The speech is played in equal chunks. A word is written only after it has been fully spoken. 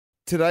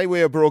Today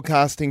we are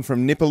broadcasting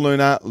from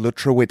Nipaluna,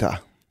 Lutruwita.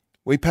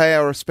 We pay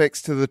our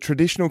respects to the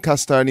traditional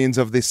custodians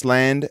of this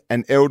land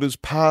and elders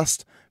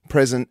past,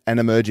 present and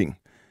emerging.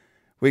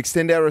 We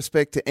extend our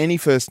respect to any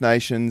First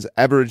Nations,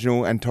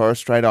 Aboriginal and Torres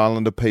Strait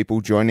Islander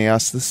people joining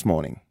us this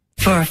morning.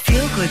 For a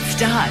feel-good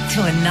start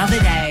to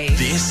another day.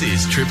 This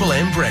is Triple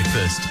M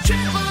Breakfast.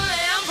 Triple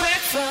M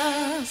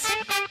Breakfast.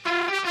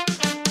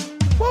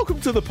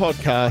 Welcome to the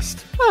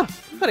podcast. Oh,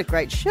 what a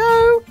great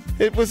show.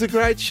 It was a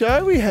great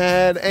show. We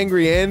had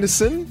Angry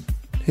Anderson.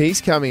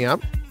 He's coming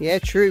up. Yeah,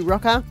 true.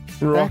 Rocker.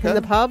 Back in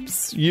the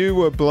pubs. You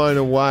were blown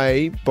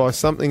away by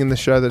something in the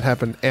show that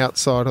happened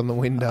outside on the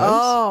windows.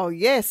 Oh,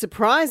 yeah,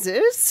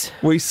 surprises.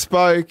 We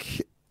spoke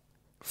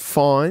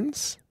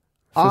fines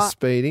for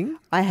speeding.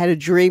 I had a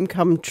dream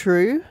come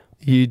true.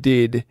 You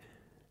did.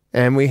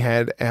 And we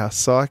had our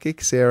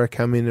psychic, Sarah,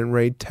 come in and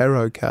read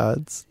tarot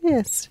cards.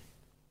 Yes.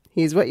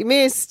 Here's what you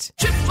missed.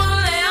 Triple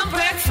M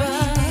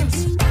Breakfast.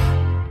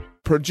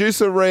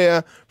 Producer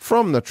Rhea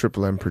from the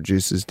Triple M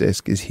Producers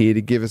Desk is here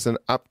to give us an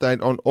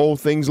update on all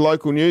things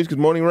local news. Good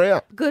morning,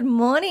 Rhea. Good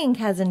morning,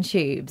 Kaz and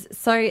Tubes.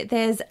 So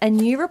there's a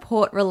new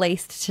report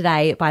released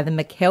today by the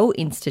McKell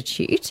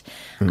Institute.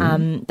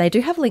 They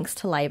do have links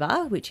to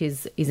Labor, which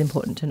is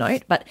important to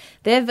note, but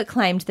they've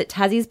claimed that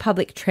Tassie's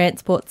public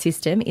transport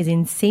system is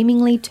in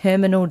seemingly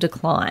terminal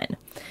decline.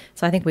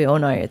 So I think we all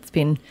know it's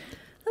been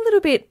a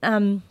little bit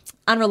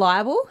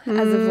unreliable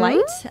as of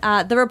late.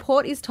 The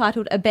report is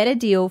titled A Better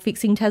Deal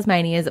Fixing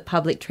Tasmania's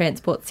Public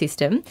Transport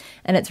System,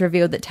 and it's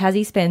revealed that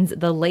Tassie spends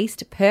the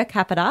least per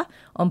capita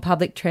on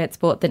public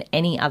transport than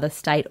any other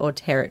state or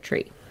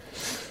territory.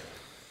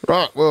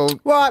 Right, well...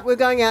 Right, we're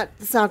going out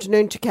this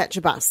afternoon to catch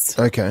a bus.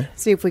 Okay.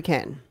 See if we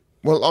can.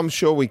 Well, I'm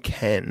sure we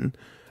can.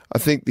 I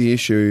think the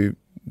issue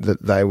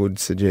that they would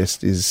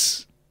suggest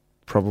is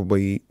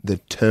probably the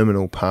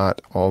terminal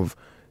part of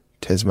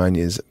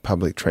Tasmania's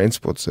public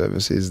transport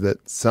service is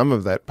that some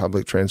of that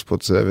public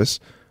transport service,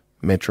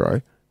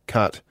 Metro,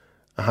 cut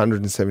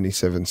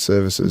 177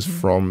 services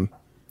from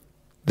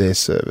their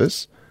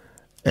service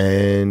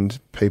and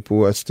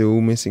people are still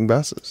missing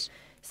buses.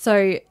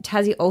 So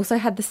Tassie also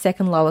had the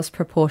second lowest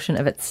proportion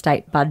of its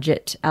state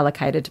budget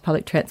allocated to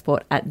public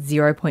transport at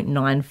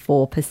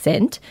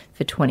 0.94%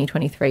 for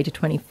 2023 to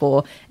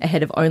 24,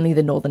 ahead of only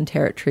the Northern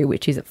Territory,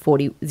 which is at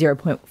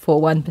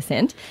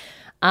 0.41%.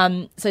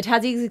 So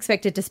Tassie is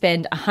expected to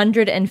spend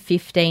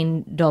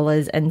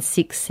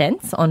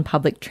 $115.06 on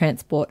public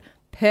transport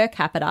per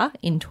capita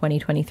in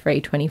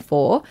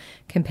 2023-24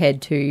 compared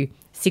to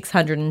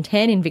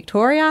 $610 in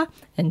Victoria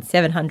and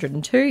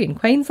 $702 in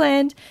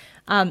Queensland.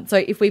 So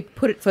if we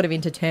put it sort of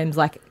into terms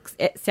like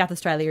South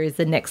Australia is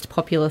the next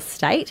populous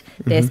state,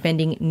 they're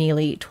spending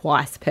nearly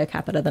twice per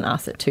capita than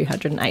us at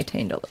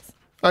 $218.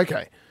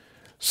 Okay,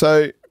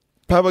 so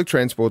public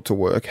transport to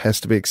work has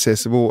to be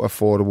accessible,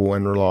 affordable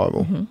and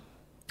reliable.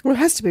 Well, it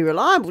has to be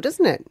reliable,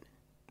 doesn't it?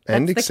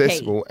 And That's the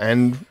accessible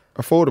and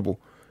affordable.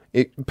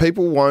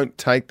 People won't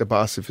take the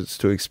bus if it's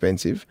too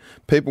expensive.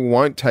 People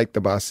won't take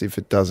the bus if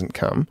it doesn't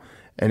come.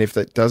 And if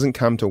it doesn't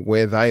come to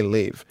where they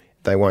live,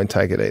 they won't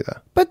take it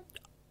either. But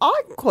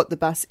I caught the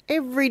bus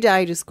every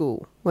day to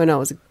school when I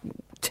was a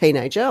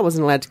teenager. I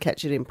wasn't allowed to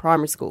catch it in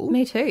primary school.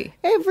 Me too.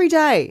 Every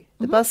day.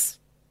 The bus,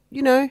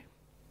 you know,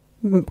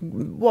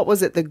 what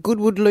was it, the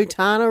Goodwood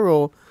Lutana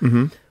or...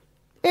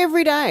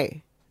 Every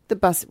day. The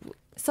bus...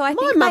 So I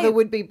My think mother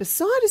would be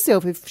beside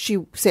herself if she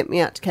sent me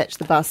out to catch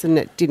the bus and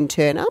it didn't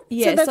turn up.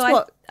 Yeah,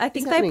 I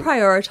think they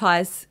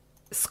prioritise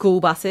school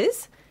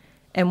buses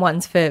and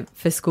ones for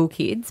school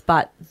kids,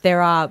 but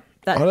that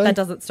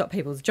doesn't stop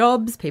people's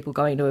jobs, people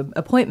going to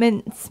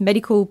appointments,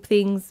 medical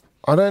things.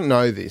 I don't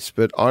know this,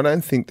 but I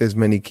don't think there's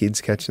many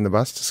kids catching the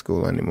bus to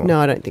school anymore.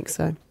 No, I don't think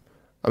so.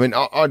 I mean,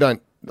 I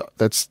don't...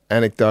 That's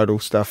anecdotal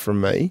stuff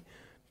from me.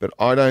 But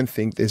I don't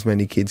think there's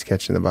many kids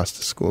catching the bus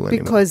to school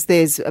anymore. Because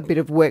there's a bit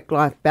of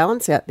work-life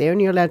balance out there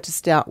and you're allowed to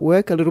start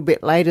work a little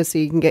bit later so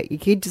you can get your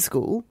kid to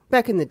school.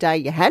 Back in the day,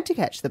 you had to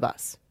catch the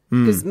bus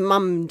because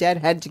mum and dad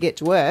had to get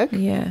to work.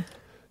 Yeah.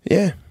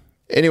 Yeah.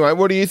 Anyway,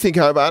 what do you think,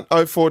 Hobart?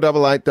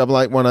 0488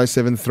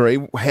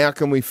 881073. How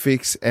can we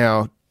fix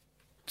our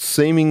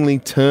seemingly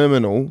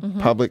terminal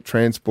public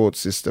transport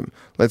system?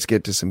 Let's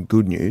get to some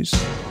good news.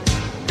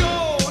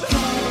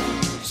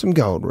 Some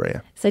gold,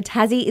 Rhea. So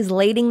Tassie is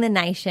leading the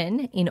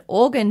nation in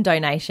organ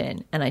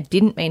donation, and I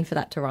didn't mean for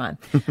that to rhyme.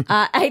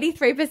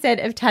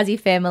 83% of Tassie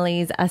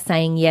families are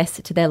saying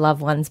yes to their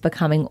loved ones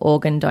becoming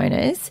organ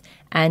donors,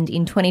 and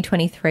in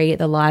 2023,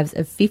 the lives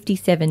of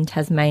 57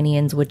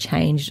 Tasmanians were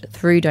changed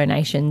through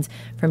donations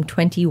from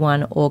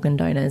 21 organ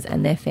donors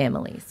and their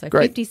families. So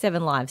Great.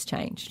 57 lives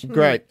changed.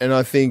 Great, and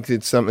I think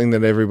it's something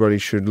that everybody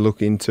should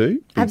look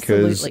into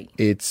because Absolutely.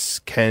 it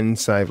can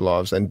save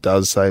lives and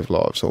does save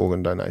lives,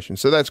 organ donation.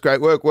 So that's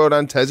great work. Well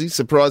done, Tassie.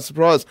 Surprise,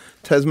 surprise.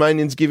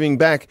 Tasmanians giving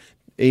back,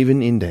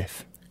 even in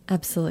death.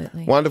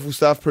 Absolutely. Wonderful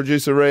stuff,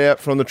 producer Rhea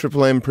from the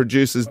Triple M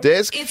Producers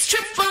Desk. It's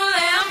Triple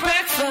M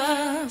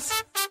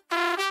Breakfast.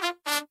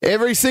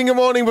 Every single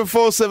morning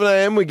before 7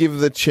 a.m, we give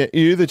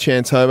you the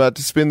chance, Hobart,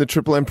 to spin the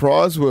Triple M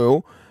prize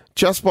wheel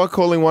Just by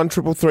calling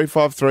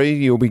 133353,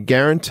 you'll be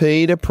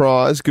guaranteed a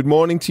prize. Good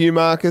morning to you,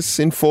 Marcus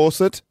in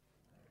Fawcett.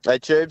 Hey,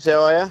 Tubes,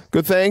 how are you?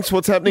 Good, thanks.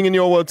 What's happening in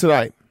your world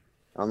today?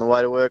 On the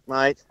way to work,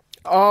 mate.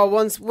 Oh,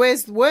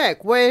 where's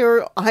work?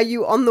 Where are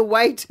you on the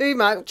way to,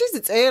 Mark? Jeez,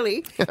 it's early.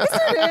 Is it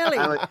early?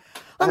 I'm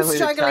only to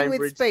struggling with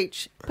Cambridge.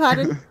 speech.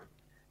 Pardon?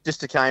 Just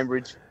to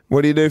Cambridge.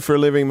 What do you do for a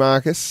living,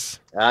 Marcus?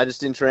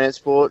 Just in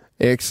transport.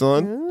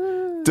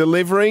 Excellent.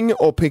 Delivering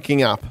or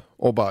picking up,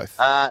 or both?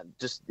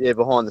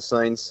 Behind the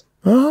scenes.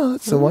 Oh,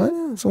 that's the way.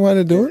 That's the way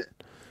to do it.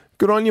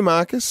 Good on you,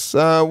 Marcus.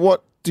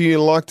 What do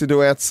you like to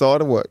do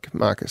outside of work,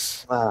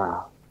 Marcus?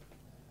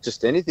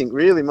 Just anything,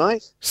 really,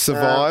 mate.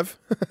 Survive?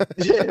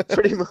 Yeah,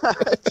 pretty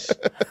much.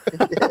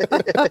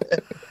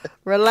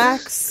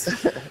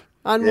 Relax.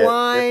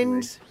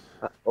 Unwind.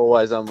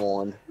 Always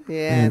unwind.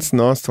 Yeah. It's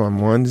nice to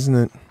unwind, isn't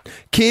it?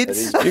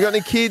 Kids? You got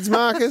any kids,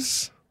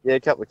 Marcus? Yeah, a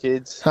couple of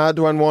kids. Hard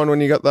to unwind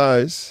when you got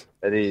those.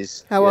 It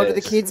is. How old are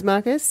the yes. kids,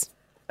 Marcus?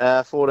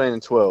 14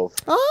 and 12.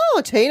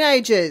 Oh,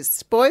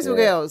 teenagers. Boys or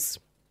girls?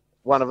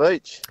 One of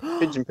each.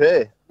 Pigeon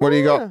pair. What do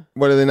you got?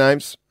 What are their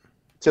names?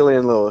 Tilly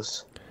and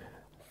Lewis.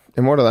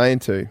 And what are they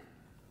into?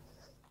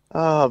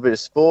 Oh, a bit of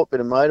sport,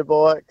 bit of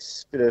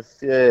motorbikes, bit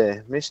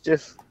of,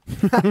 mischief.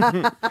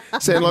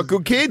 Sound like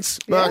good kids,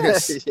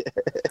 Marcus.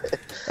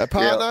 A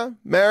partner?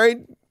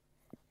 Married?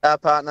 Our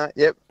partner,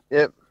 yep.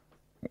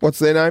 What's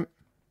their name?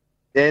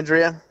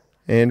 Andrea.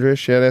 Andrea.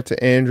 Shout out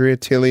to Andrea,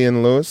 Tilly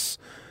and Lewis.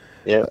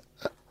 Yep.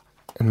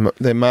 And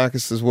then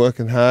Marcus is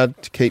working hard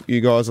to keep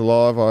you guys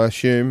alive, I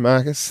assume,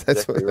 Marcus.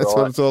 That's what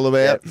it's all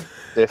about. Yep,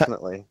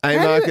 definitely. Hey,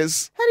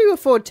 Marcus. How do you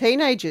afford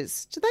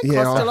teenagers? Do they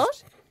cost a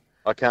lot?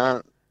 I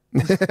can't.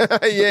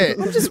 Yeah.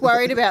 I'm just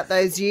worried about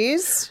those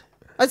years.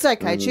 It's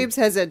okay. Tubes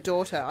has a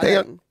daughter.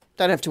 I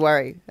don't have to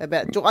worry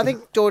about. I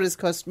think daughters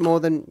cost more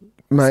than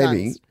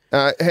Maybe.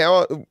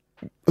 sons.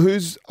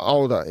 Who's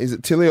older? Is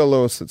it Tilly or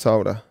Lewis that's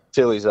older?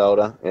 Tilly's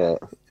older, yeah.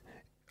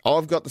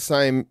 I've got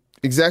the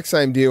exact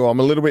same deal. I'm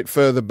a little bit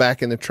further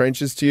back in the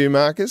trenches to you,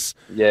 Marcus.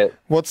 Yeah.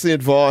 What's the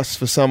advice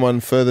for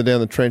someone further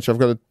down the trench? I've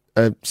got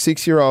a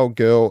 6-year-old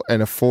girl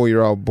and a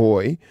 4-year-old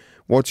boy.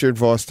 What's your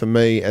advice to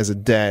me as a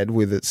dad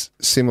with its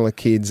similar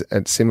kids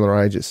at similar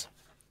ages?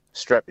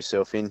 Strap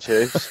yourself in,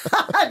 Tubes.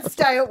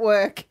 Stay at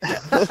work.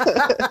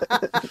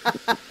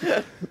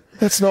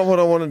 That's not what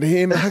I wanted to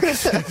hear,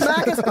 Marcus.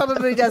 Marcus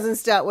probably doesn't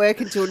start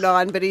work until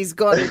 9, but he's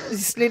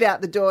slid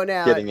out the door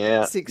now. Getting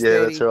at out. 6:30.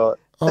 Yeah, that's right.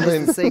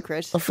 That's the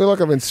secret. I feel like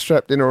I've been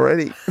strapped in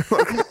already.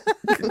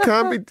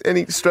 Can't be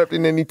any strapped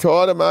in any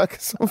tighter,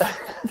 Marcus.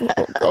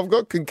 I've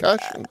got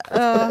concussion.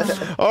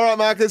 All right,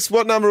 Marcus,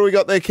 what number have we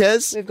got there,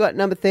 Kez? We've got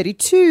number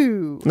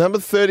 32. Number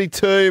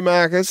 32,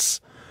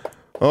 Marcus.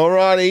 All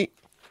righty.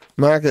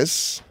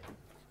 Marcus,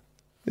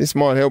 this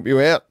might help you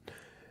out.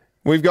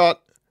 We've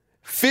got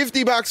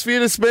 $50 for you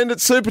to spend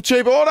at Super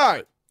Cheap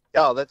Auto.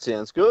 Oh, that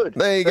sounds good.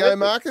 There you go, Perfect.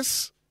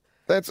 Marcus.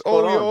 That's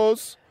all on.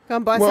 yours. Go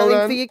and buy Well something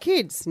done. for your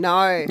kids.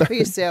 No, for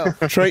yourself.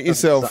 Treat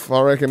yourself,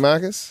 I reckon,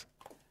 Marcus.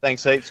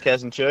 Thanks heaps,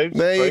 Kaz and Tubes.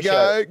 There you Appreciate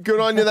go. it. Good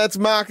on you. That's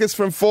Marcus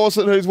from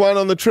Fawcett who's won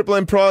on the Triple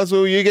M prize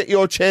wheel. You get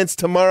your chance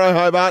tomorrow,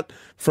 Hobart.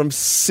 From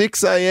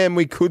 6 a.m.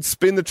 we could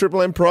spin the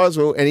Triple M prize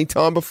wheel any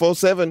time before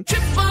 7.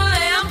 Triple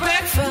M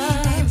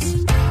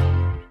breakfast.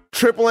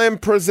 Triple M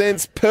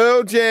presents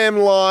Pearl Jam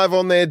live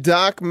on their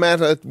Dark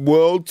Matter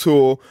World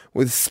Tour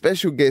with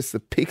special guests, the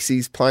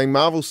Pixies, playing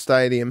Marvel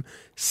Stadium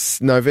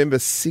November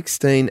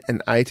 16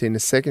 and 18. The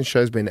second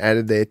show's been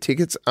added there.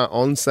 Tickets are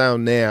on sale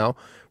now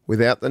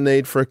without the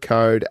need for a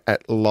code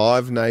at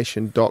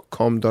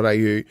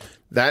livenation.com.au.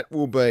 That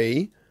will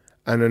be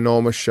an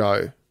enormous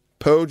show.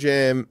 Pearl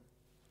Jam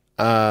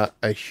are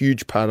a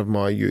huge part of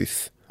my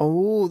youth.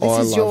 Oh,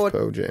 I love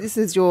Pearl Jam. This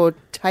is your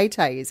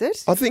Tay-Tay, is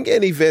it? I think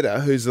Eddie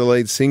Vedder, who's the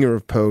lead singer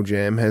of Pearl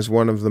Jam, has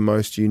one of the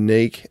most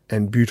unique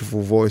and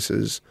beautiful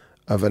voices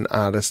of an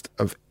artist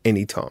of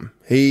any time.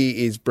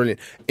 He is brilliant.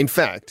 In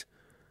fact,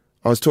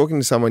 I was talking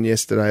to someone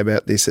yesterday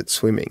about this at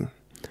swimming.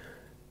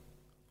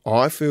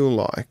 I feel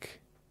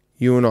like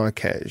you and I,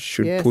 Kaz,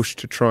 should push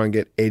to try and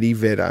get Eddie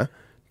Vedder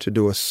to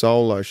do a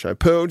solo show.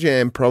 Pearl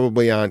Jam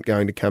probably aren't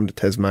going to come to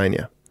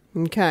Tasmania.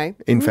 Okay.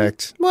 In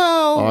fact,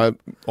 I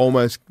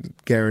almost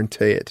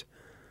guarantee it.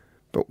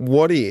 But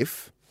what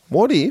if,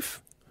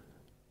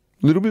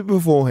 a little bit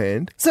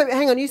beforehand... So,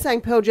 hang on, you're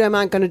saying Pearl Jam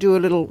aren't going to do a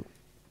little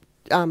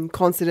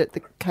concert at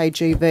the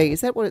KGV?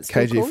 Is that what it's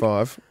called?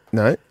 KG5.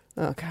 No.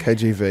 Okay.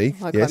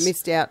 KGV, Like yes. I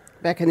missed out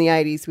back in the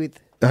 80s with...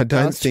 I don't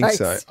Dire think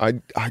so.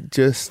 Straits. I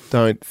just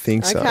don't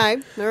think so. Okay,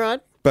 all right.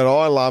 But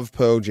I love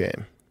Pearl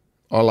Jam.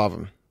 I love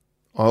them.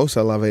 I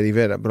also love Eddie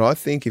Vedder. But I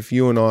think if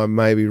you and I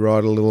maybe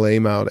write a little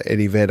email to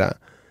Eddie Vedder,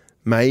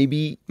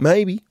 maybe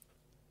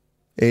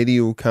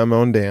Eddie will come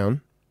on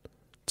down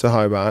to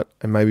Hobart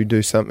and maybe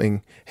do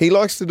something. He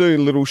likes to do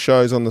little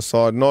shows on the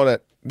side,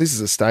 this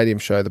is a stadium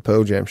show, the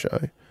Pearl Jam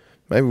show.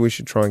 Maybe we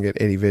should try and get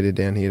Eddie Vedder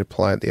down here to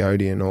play at the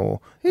Odeon or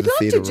He'd the like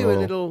Theatre to do Royal. a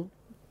little,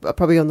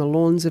 probably on the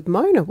lawns of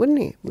Mona, wouldn't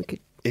he? We could.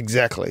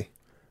 Exactly.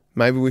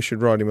 Maybe we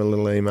should write him a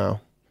little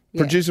email.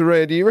 Producer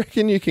Rhea, do you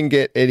reckon you can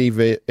get Eddie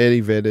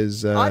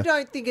Vedder's I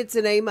don't think it's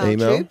an email,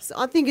 Tubes.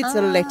 I think it's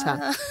a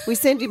letter. We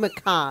send him a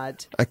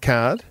card. a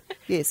card?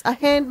 Yes, a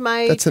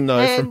handmade. That's a no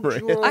from Rhea.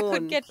 hand-drawn. I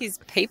could get his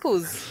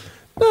people's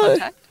No,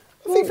 contact.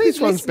 I think if this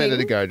he's one's better to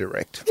listening- go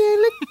direct. Yeah,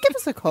 give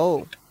us a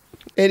call.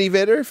 Eddie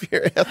Vedder, if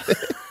you're out there.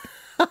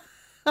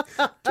 Do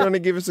you want to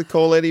give us a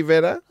call, Eddie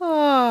Vedder?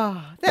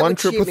 Oh, that One would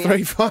cheer triple me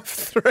three up. 5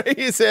 3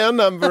 is our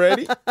number,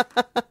 Eddie.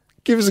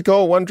 Give us a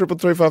call,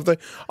 1-333-5-3.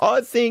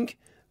 I think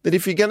that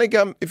if you're going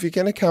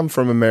to come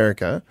from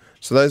America,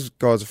 so those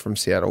guys are from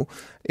Seattle,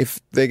 if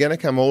they're going to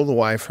come all the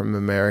way from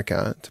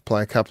America to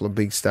play a couple of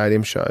big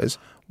stadium shows,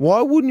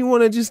 why wouldn't you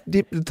want to just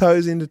dip the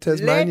toes into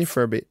Tasmania Let's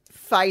for a bit?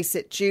 Face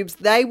it, Tubes.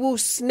 They will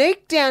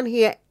sneak down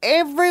here.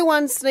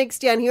 Everyone sneaks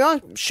down here.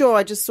 I'm sure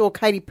I just saw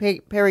Katy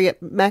Perry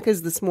at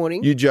Macca's this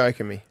morning. You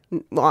joking me?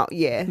 Well,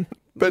 yeah.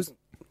 But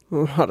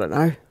I don't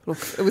know. Look,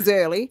 it was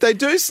early. they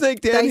do sneak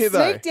down They here,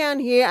 though. sneak down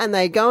here and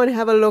they go and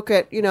have a look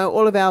at,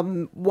 all of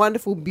our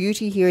wonderful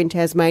beauty here in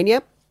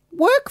Tasmania.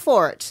 Work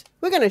for it.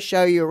 We're going to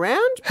show you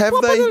around. Have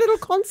Pop they- on a little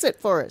concert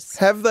for us.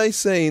 Have they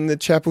seen the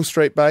Chapel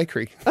Street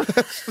Bakery?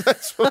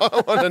 That's what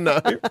I want to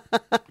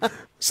know.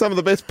 Some of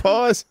the best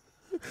pies.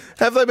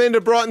 Have they been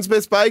to Brighton's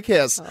Best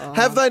Bakehouse?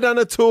 Have they done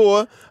a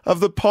tour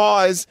of the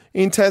pies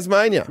in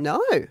Tasmania? No.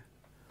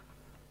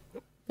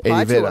 Eddie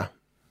Pie Vedder. tour.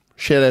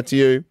 Shout out to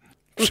you.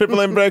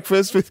 Triple M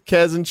Breakfast with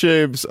Kaz and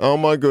Tubes. Oh,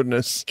 my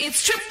goodness.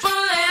 It's Triple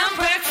M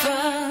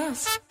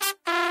breakfast.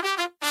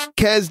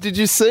 Kaz, did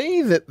you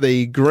see that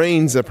the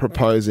Greens are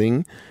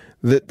proposing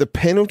that the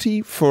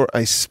penalty for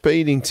a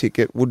speeding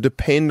ticket would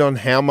depend on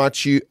how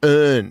much you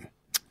earn?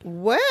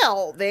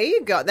 Well, there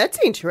you go. That's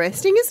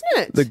interesting,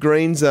 isn't it? The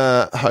Greens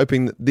are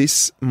hoping that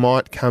this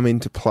might come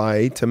into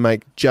play to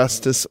make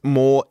justice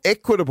more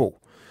equitable.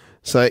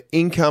 So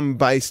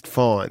income-based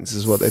fines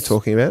is what they're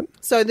talking about.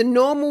 So the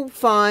normal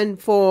fine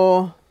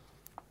for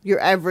your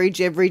average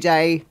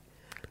everyday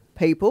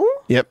people,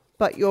 Yep.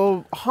 but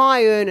your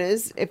high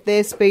earners, if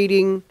they're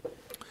speeding,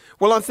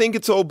 Well, I think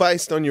it's all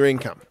based on your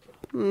income.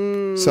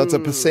 So it's a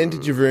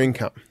percentage of your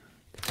income.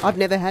 I've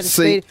never had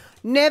See-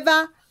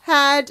 never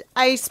had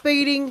a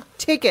speeding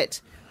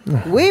ticket.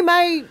 We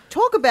may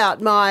talk about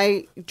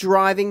my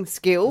driving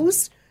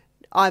skills.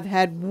 I've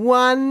had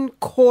one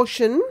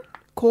cautionary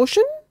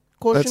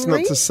That's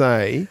not to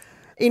say...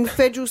 in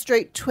Federal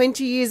Street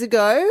 20 years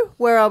ago,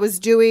 where I was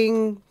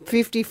doing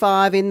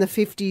 55 in the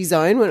 50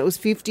 zone when it was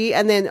 50,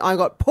 and then I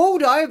got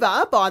pulled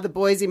over by the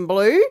boys in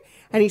blue,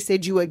 and he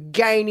said, "You were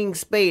gaining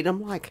speed."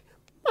 I'm like,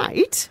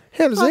 mate.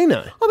 How does he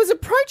know? I was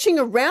approaching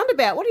a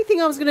roundabout. What do you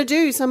think I was going to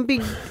do? Some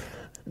big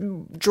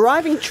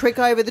driving trick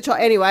over the top?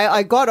 Anyway,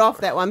 I got off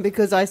that one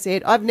because I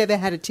said, I've never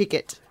had a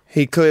ticket.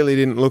 He clearly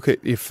didn't look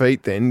at your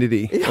feet then, did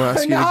he? Or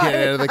ask you to get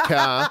out of the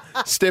car.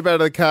 Step out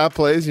of the car,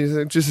 please. You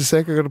said, just a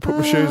sec, I've got to put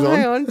my shoes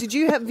Hang on.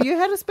 on. Have you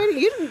had a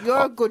speeding?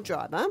 You're a good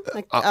driver.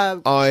 Like,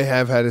 I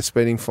have had a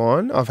speeding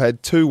fine. I've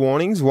had 2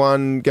 warnings,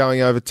 one going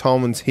over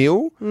Tolman's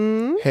Hill,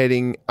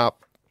 heading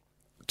up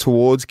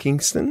towards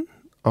Kingston.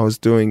 I was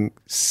doing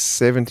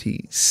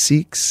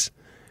 76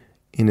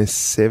 in a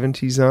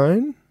 70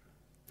 zone.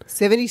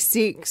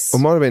 76. Or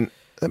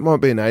that might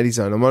be an 80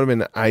 zone. I might have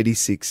been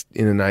 86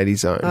 in an 80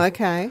 zone.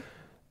 Okay.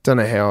 Don't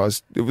know how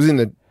it was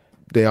in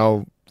the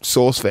old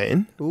sauce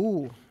van.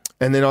 Ooh.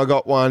 And then I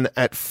got one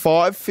at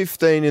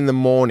 5:15 in the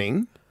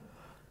morning,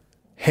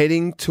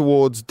 heading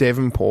towards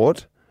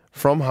Devonport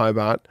from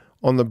Hobart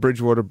on the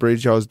Bridgewater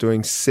Bridge. I was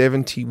doing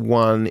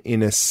 71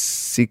 in a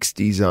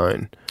 60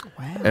 zone.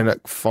 Wow. And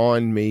it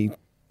fined me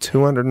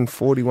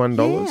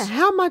 $241. Yeah.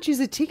 How much is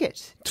a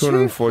ticket?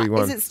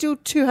 $241. Is it still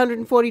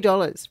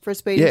 $240 for a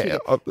speeding Yeah,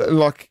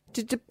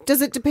 ticket?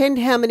 Does it depend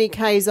how many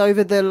Ks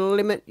over the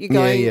limit you're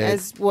going yeah.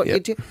 as what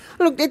Yep. you do?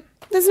 Look,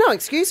 there's no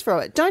excuse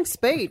for it. Don't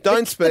speed.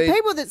 Don't speed. The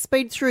people that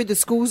speed through the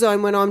school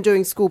zone when I'm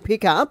doing school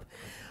pickup,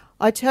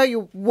 I tell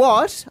you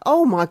what,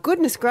 oh my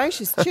goodness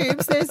gracious,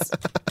 Tubes,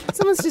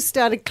 someone's just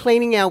started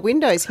cleaning our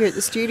windows here at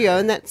the studio,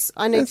 and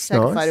I need That's to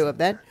take nice. a photo of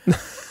that.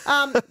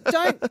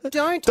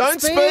 Don't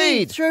Don't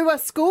speed. through a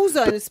school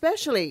zone,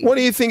 especially. What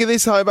do you think of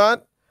this,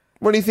 Hobart?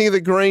 What do you think of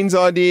the Greens'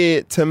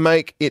 idea to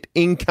make it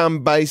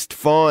income-based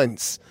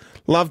fines?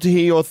 Love to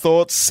hear your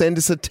thoughts. Send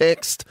us a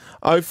text,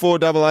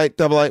 0488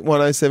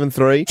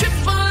 881073.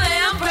 Triple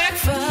M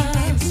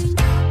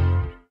breakfast.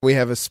 We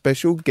have a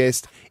special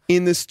guest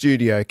in the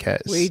studio,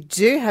 Kaz. We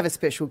do have a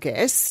special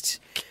guest.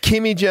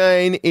 Kimmy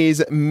Jane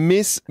is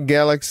Miss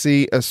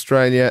Galaxy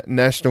Australia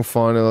national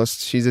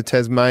finalist. She's a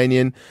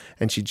Tasmanian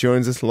and she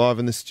joins us live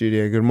in the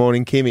studio. Good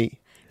morning, Kimmy.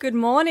 Good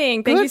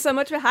morning. Thank Good. you so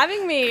much for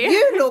having me.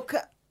 You look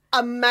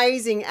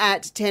amazing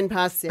at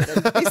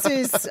 7:10. This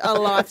is a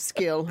life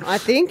skill, I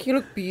think. You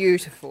look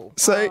beautiful.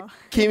 So,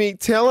 Kimmy,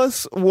 tell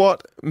us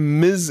what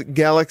Ms.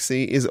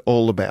 Galaxy is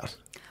all about.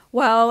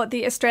 Well,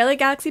 the Australia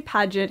Galaxy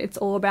pageant, it's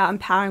all about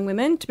empowering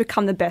women to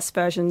become the best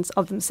versions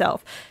of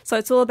themselves. So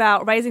it's all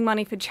about raising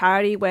money for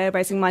charity. We're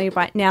raising money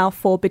right now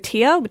for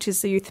Batia, which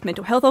is the youth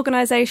mental health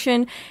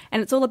organisation.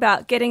 And it's all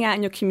about getting out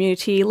in your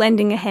community,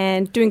 lending a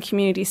hand, doing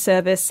community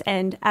service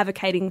and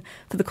advocating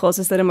for the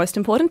causes that are most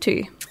important to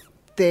you.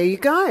 there you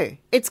go.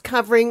 It's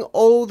covering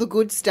all the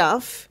good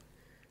stuff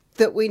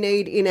that we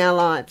need in our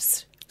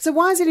lives. So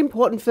why is it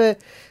important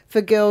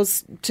for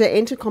girls to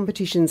enter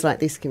competitions like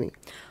this, Kimmy?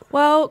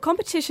 Well,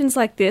 competitions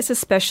like this,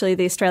 especially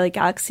the Australia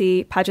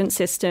Galaxy pageant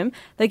system,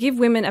 they give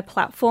women a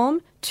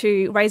platform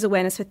to raise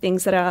awareness for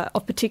things that are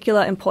of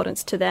particular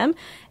importance to them.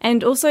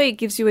 And also it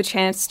gives you a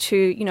chance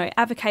to,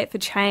 advocate for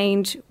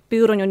change,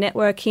 build on your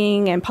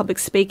networking and public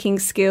speaking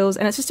skills.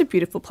 And it's just a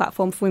beautiful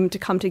platform for women to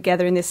come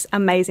together in this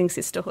amazing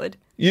sisterhood.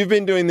 You've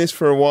been doing this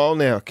for a while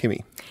now,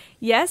 Kimmy.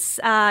 Yes,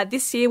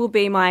 this year will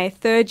be my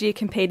third year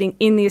competing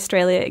in the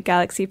Australia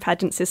Galaxy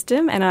pageant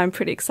system, and I'm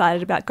pretty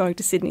excited about going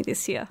to Sydney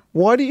this year.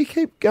 Why do you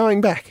keep going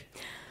back?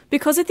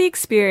 Because of the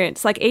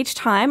experience. Like each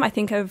time I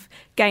think I've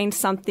gained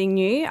something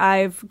new.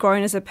 I've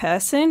grown as a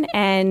person,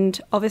 and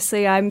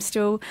obviously I'm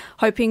still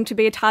hoping to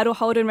be a title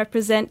holder and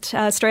represent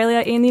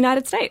Australia in the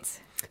United States.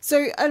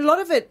 So a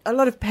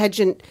lot of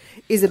pageant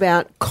is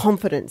about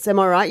confidence. Am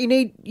I right?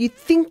 You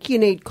think you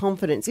need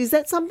confidence. Is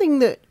that something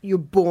that you're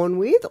born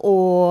with,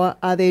 or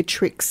are there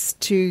tricks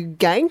to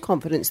gain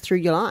confidence through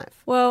your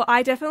life? Well,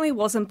 I definitely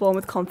wasn't born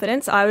with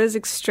confidence. I was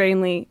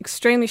extremely,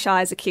 extremely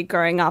shy as a kid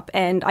growing up,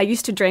 and I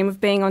used to dream of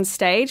being on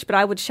stage, but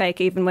I would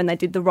shake even when they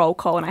did the roll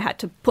call and I had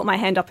to put my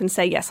hand up and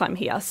say, yes, I'm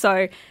here.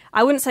 So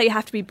I wouldn't say you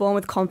have to be born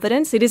with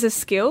confidence. It is a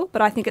skill,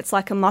 but I think it's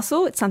like a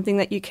muscle. It's something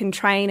that you can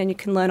train and you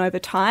can learn over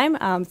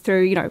time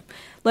through,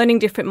 learning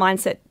different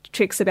mindset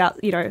tricks about,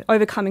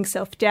 overcoming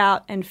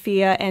self-doubt and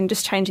fear and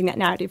just changing that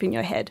narrative in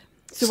your head.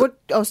 So what?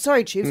 Oh,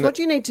 sorry, Chips. What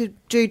do you need to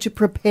do to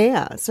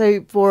prepare?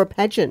 So for a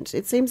pageant,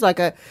 it seems like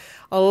a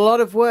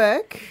lot of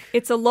work.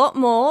 It's a lot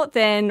more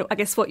than, I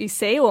guess, what you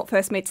see or what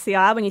first meets the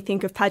eye. When you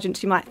think of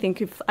pageants, you might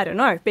think of,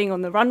 being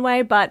on the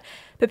runway. But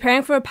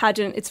preparing for a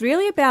pageant, it's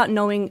really about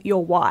knowing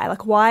your why.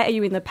 Like, why are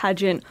you in the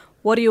pageant?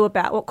 What are you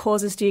about? What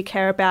causes do you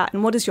care about?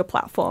 And what is your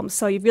platform?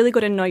 So you've really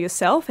got to know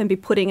yourself and be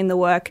putting in the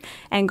work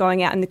and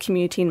going out in the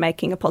community and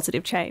making a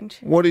positive change.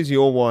 What is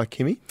your why,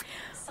 Kimmy?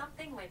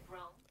 Something went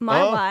wrong.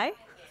 My why?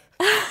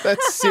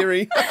 That's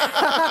Siri.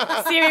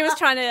 Siri was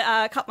trying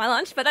to cut my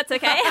lunch, but that's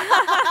okay.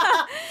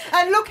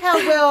 And look how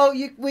well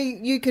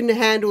you can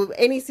handle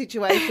any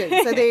situation.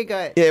 So there you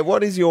go. Yeah,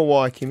 what is your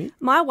why, Kimmy?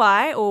 My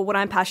why, or what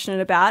I'm passionate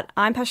about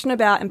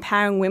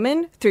empowering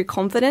women through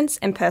confidence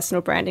and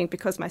personal branding,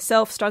 because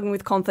myself, struggling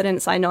with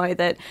confidence, I know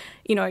that,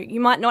 you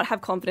might not have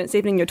confidence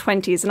even in your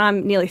 20s, and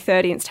I'm nearly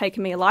 30 and it's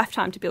taken me a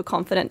lifetime to build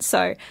confidence.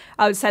 So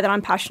I would say that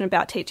I'm passionate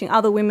about teaching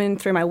other women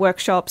through my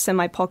workshops and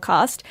my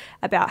podcast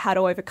about how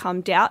to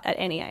overcome doubt at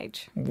any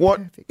age.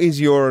 What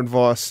is your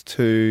advice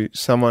to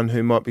someone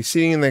who might be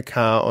sitting in their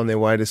car on their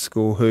way to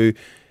school who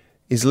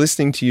is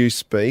listening to you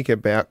speak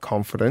about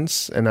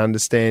confidence and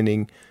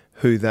understanding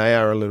who they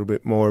are a little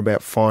bit more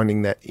about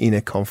finding that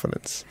inner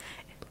confidence?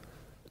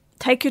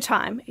 Take your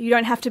time. You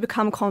don't have to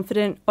become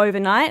confident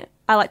overnight.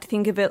 I like to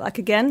think of it like,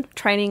 again,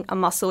 training a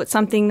muscle. It's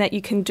something that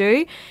you can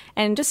do,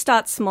 and just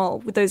start small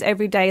with those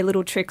everyday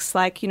little tricks.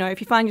 Like, if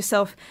you find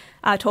yourself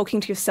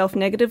talking to yourself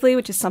negatively,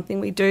 which is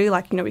something we do,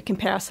 like, we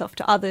compare ourselves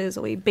to others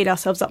or we beat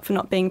ourselves up for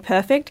not being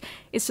perfect,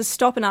 is to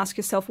stop and ask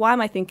yourself, why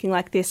am I thinking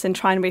like this, and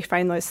try and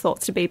reframe those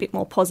thoughts to be a bit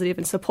more positive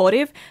and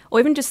supportive, or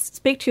even just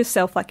speak to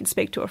yourself like you'd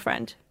speak to a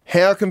friend.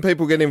 How can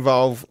people get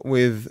involved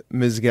with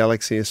Ms.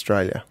 Galaxy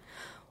Australia?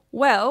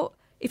 Well,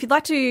 if you'd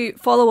like to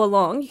follow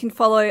along, you can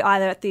follow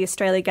either at the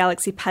Australia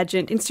Galaxy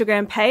Pageant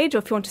Instagram page, or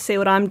if you want to see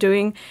what I'm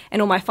doing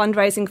and all my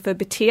fundraising for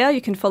Batia,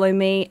 you can follow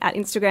me at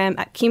Instagram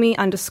at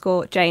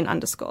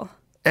Kimmy_Jane_.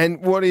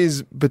 And what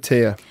is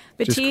Batia?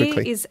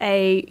 Batia is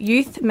a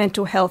youth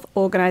mental health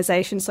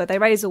organisation, so they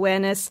raise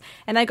awareness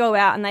and they go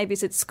out and they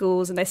visit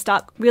schools and they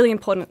start really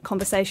important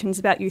conversations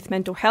about youth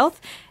mental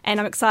health. And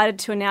I'm excited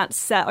to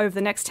announce that over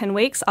the next 10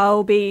 weeks,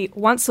 I'll be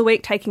once a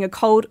week taking a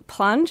cold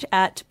plunge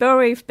at Bell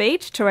Reef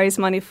Beach to raise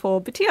money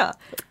for Batia.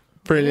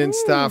 Brilliant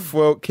stuff.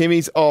 Well,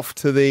 Kimmy's off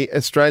to the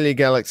Australia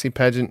Galaxy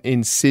pageant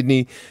in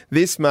Sydney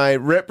this May,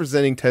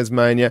 representing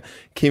Tasmania.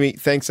 Kimmy,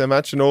 thanks so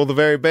much and all the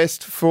very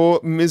best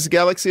for Ms.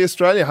 Galaxy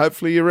Australia.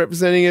 Hopefully you're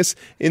representing us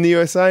in the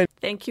USA.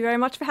 Thank you very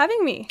much for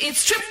having me.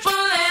 It's Triple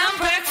M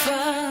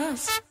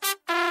breakfast.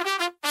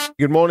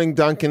 Good morning,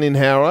 Duncan in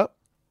Howrah.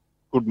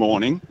 Good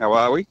morning. How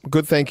are we?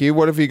 Good, thank you.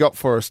 What have you got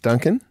for us,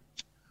 Duncan?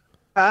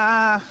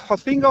 I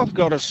think I've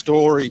got a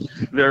story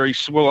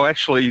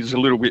actually is a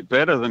little bit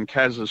better than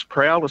Kaz's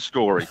Prowler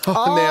story.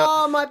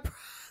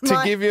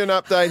 To give you an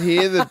update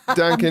here, that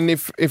Duncan,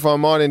 if I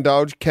might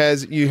indulge,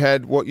 Kaz, you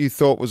had what you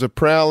thought was a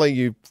prowler.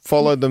 You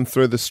followed them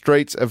through the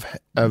streets of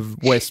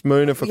West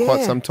Moona for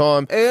quite some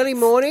time. Early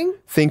morning.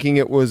 Thinking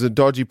it was a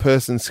dodgy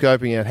person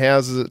scoping out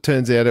houses. It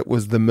turns out it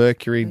was the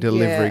Mercury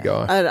delivery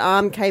guy. An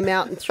arm came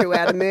out and threw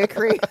out a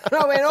Mercury. And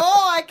I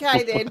went,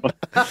 okay then.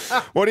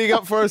 What do you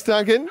got for us,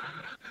 Duncan?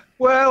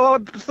 Well, I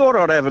thought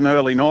I'd have an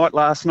early night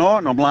last night,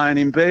 and I'm laying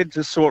in bed,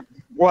 just sort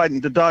of waiting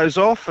to doze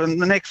off,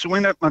 and the next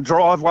minute my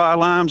driveway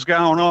alarm's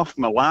going off,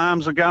 my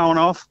alarms are going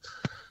off.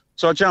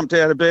 So I jumped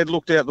out of bed,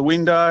 looked out the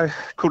window,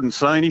 couldn't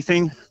see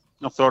anything.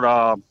 I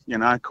thought,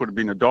 could have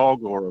been a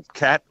dog or a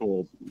cat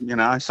or,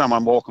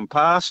 someone walking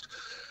past.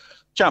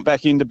 Jumped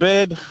back into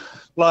bed,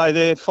 Lay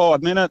there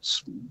 5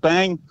 minutes,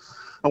 bang,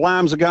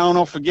 alarms are going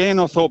off again.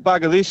 I thought,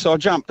 bugger this. So I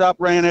jumped up,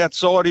 ran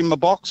outside in my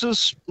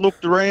boxes,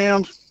 looked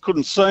around,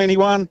 couldn't see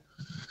anyone.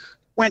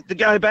 Went to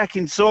go back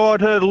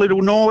inside, heard a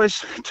little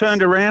noise,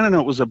 turned around, and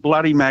it was a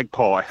bloody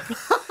magpie.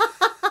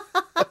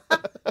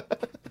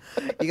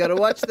 You got to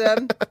watch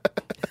them.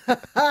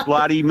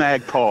 Bloody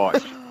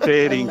magpies.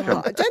 Fair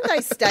income. Don't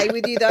they stay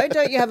with you, though?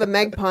 Don't you have a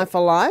magpie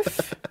for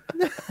life?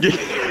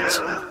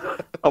 Yeah.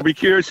 I'll be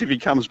curious if he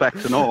comes back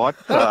tonight.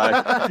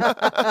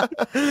 So.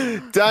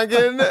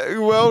 Duncan,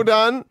 well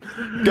done.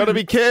 Got to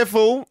be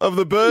careful of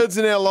the birds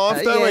in our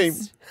life, don't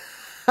Yes.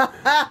 we?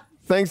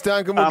 Thanks,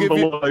 Duncan.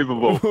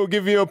 Unbelievable. We'll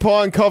give you a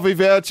pie and coffee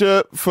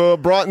voucher for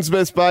Brighton's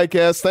Best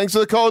Bakehouse. Thanks for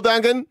the call,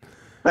 Duncan.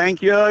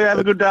 Thank you. Have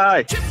a good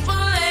day. Triple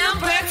M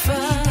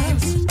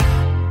breakfast.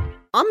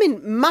 I'm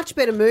in much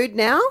better mood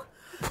now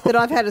that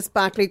I've had a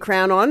sparkly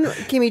crown on.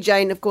 Kimmy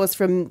Jane, of course,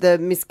 from the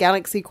Miss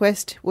Galaxy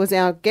Quest, was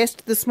our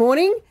guest this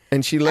morning.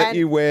 And she let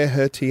you wear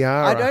her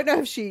tiara. I don't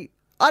know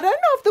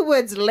if the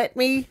words "let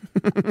me"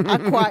 are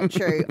quite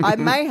true. I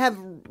may have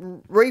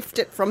reefed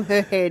it from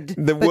her head.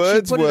 The but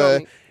words she put it on were,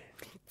 me.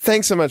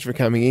 thanks so much for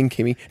coming in,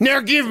 Kimmy. Now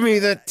give me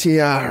the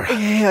tiara.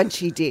 Yeah, and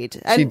she did.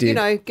 And, She did. you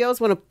know,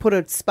 girls want to put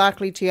a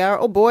sparkly tiara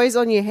or boys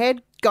on your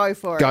head, go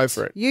for it. Go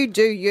for it. You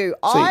do you.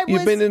 So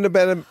you've been in a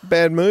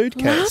bad mood,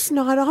 Cass? Last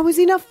night I was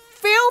in a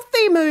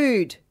filthy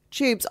mood.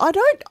 Tubes.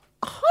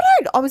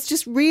 I was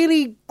just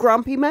really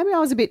grumpy. Maybe I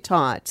was a bit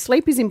tired.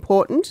 Sleep is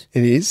important.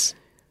 It is.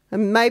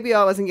 And maybe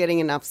I wasn't getting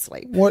enough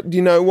sleep. What do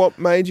you know? What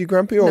made you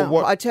grumpy, or No,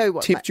 what I tell you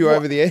what, tipped mate, you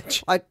over the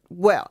edge?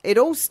 Well, it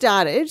all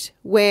started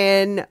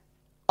when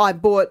I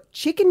bought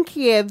chicken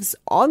Kievs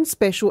on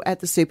special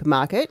at the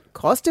supermarket.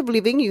 Cost of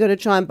living, you got to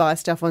try and buy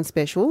stuff on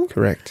special.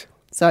 Correct.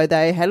 So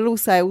they had a little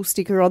sale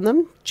sticker on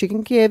them.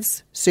 Chicken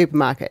Kievs,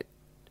 supermarket.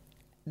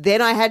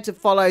 Then I had to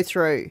follow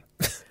through.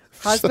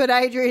 Husband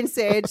Adrian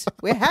said,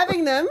 we're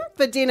having them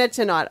for dinner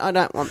tonight. I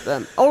don't want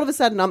them. All of a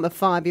sudden, I'm a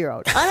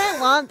 5-year-old. I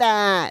don't want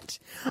that.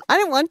 I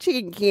don't want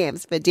chicken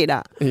Kievs for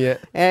dinner. Yeah.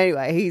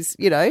 Anyway, he's,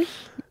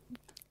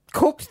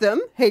 cooked them.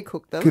 He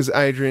cooked them. Because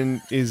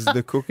Adrian is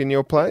the cook in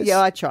your place?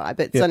 Yeah, I try,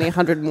 but it's only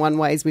 101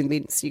 ways with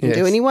mince you can do,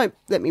 Yes. and he won't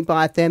let me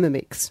buy a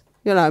Thermomix.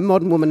 You know,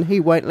 modern woman, he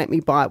won't let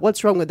me buy it.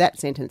 What's wrong with that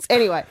sentence?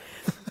 Anyway,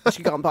 I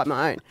should go and buy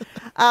my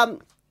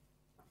own.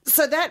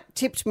 So that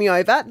tipped me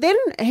over. Then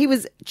he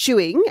was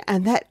chewing,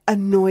 and that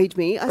annoyed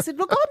me. I said,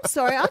 look, I'm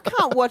sorry, I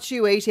can't watch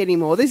you eat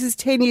anymore. This is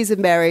 10 years of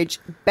marriage.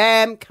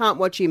 Bam, can't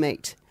watch him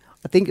eat.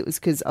 I think it was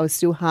because I was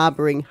still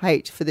harbouring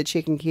hate for the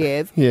chicken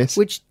Kiev, Yes.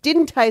 which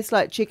didn't taste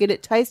like chicken.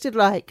 It tasted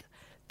like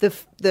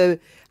the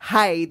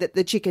hay that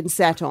the chicken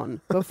sat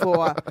on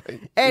before.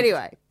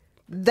 Anyway,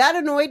 that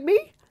annoyed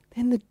me.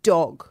 Then the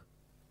dog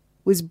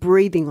was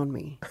breathing on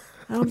me.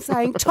 And I'm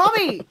saying,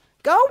 Tommy,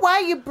 go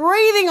away, you're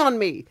breathing on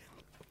me.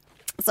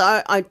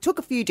 So I took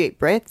a few deep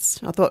breaths.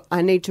 I thought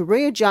I need to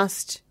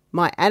readjust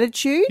my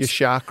attitude. Your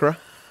chakra.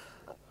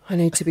 I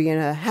need to be in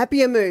a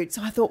happier mood.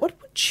 So I thought, what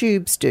would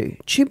Tubes do?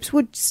 Tubes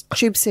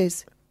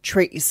says,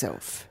 treat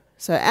yourself.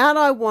 So out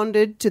I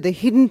wandered to the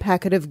hidden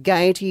packet of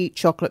Gaiety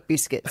chocolate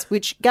biscuits,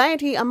 which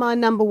Gaiety are my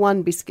number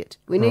one biscuit.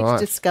 We need Right.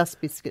 to discuss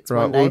biscuits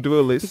Right, one day. we'll do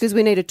a list. Because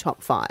we need a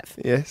top 5.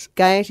 Yes.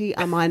 Gaiety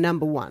are my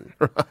number one.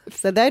 Right.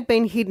 So they'd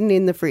been hidden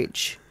in the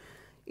fridge.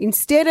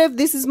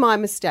 This is my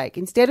mistake,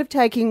 instead of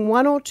taking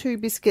 1 or 2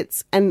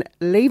 biscuits and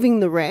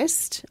leaving the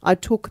rest, I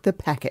took the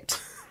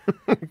packet.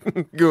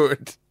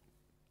 Good.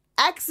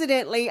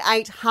 Accidentally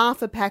ate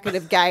half a packet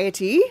of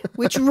Gaiety,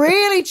 which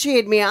really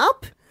cheered me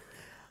up.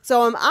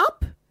 So I'm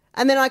up,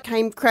 and then I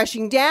came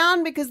crashing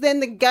down because then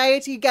the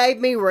Gaiety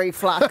gave me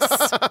reflux.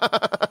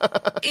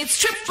 It's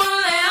Triple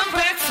M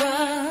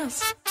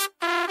breakfast.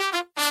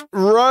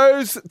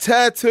 Rose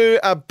Tattoo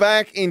are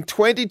back in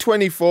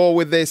 2024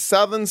 with their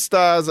Southern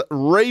Stars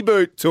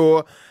reboot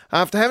tour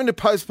after having to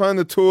postpone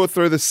the tour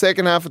through the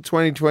second half of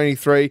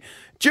 2023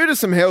 due to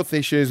some health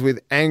issues with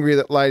Angry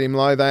that laid him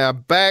low. They are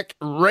back,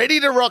 ready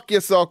to rock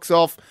your socks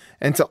off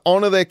and to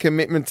honour their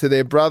commitment to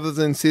their brothers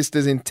and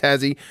sisters in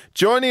Tassie.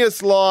 Joining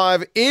us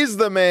live is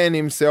the man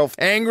himself,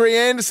 Angry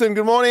Anderson.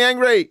 Good morning,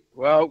 Angry.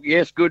 Well,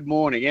 yes, good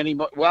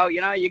morning. Well,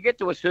 you get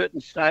to a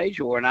certain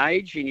stage or an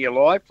age in your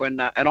life when,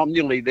 and I'm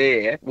nearly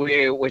there,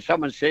 where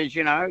someone says,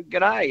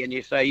 g'day, and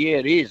you say, yeah,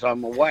 it is,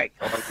 I'm awake.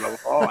 I'm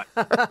all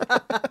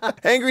right.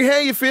 Angry, how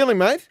are you feeling,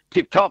 mate?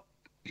 Tip-top.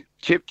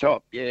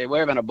 Tip-top. Yeah, we're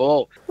having a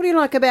ball. What do you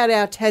like about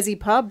our Tassie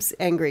pubs,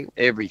 Angry?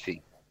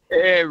 Everything.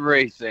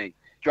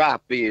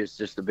 Draft beer is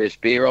just the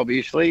best beer,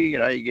 obviously.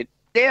 You get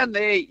down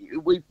there,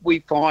 we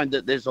find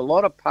that there's a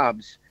lot of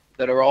pubs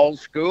that are old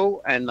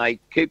school and they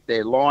keep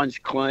their lines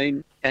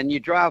clean. And your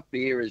draft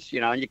beer is,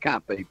 and you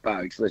can't beat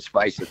Bogues, let's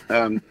face it.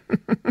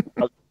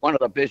 One of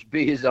the best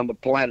beers on the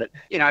planet,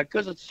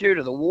 because it's due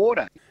to the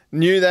water.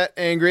 Knew that,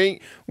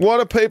 Angry. What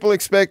are people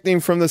expecting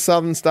from the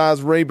Southern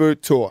Stars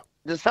reboot tour?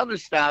 The Southern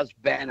Stars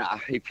banner,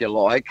 if you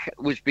like,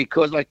 was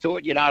because I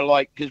thought,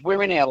 because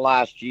we're in our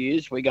last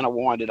years, we're going to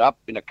wind it up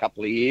in a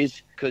couple of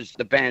years because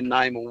the band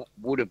name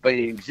would have been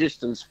in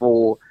existence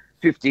for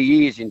 50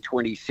 years in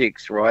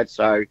 26, right?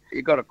 So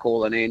you've got to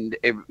call an end,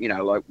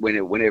 like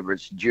whenever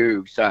it's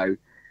due. So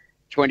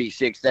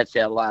 26, that's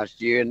our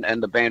last year,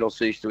 and the band will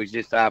cease to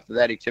exist after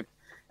that, except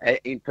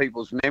in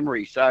people's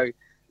memory. So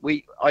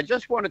I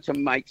just wanted to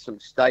make some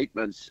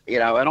statements,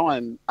 and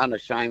I'm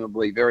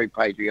unashamedly very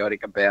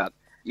patriotic about,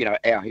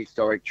 our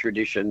historic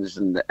traditions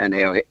and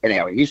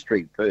our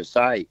history per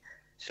se.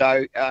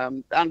 So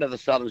Under the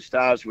Southern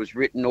Stars was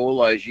written all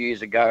those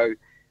years ago,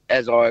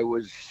 as I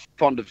was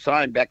fond of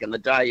saying back in the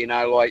day,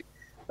 like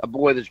a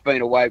boy that's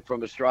been away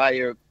from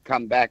Australia,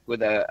 come back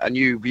with a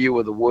new view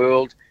of the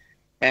world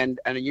and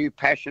a new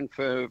passion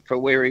for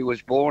where he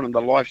was born and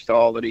the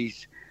lifestyle that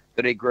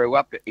he grew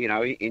up,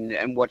 in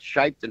and what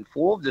shaped and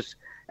formed us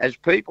as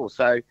people.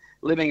 So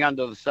living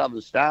under the Southern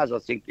Stars, I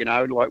think,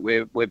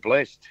 we're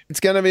blessed.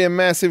 It's going to be a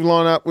massive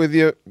lineup with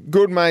your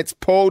good mates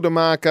Paul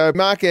DeMarco,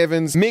 Mark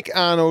Evans, Mick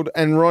Arnold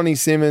and Ronnie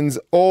Simmons,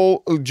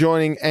 all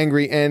joining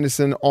Angry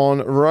Anderson on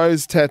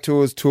Rose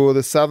Tattoo's tour,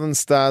 the Southern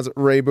Stars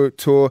Reboot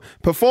Tour,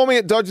 performing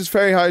at Dodgers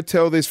Ferry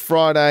Hotel this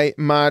Friday,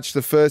 March the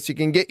 1st. You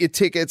can get your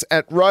tickets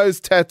at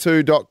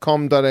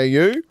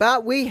rosetattoo.com.au.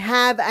 But we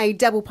have a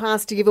double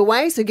pass to give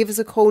away, so give us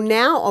a call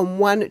now on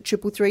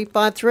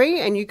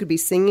 13353 and you could be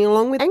singing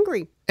along with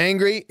Angry.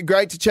 Angry,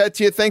 great to chat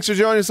to you. Thanks for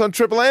joining us on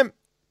Triple M.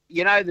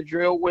 You know the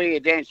drill. Wear your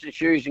dancing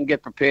shoes and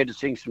get prepared to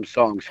sing some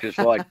songs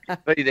because,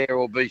 be there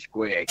or be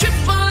square.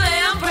 Triple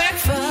M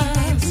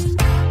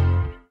breakfast.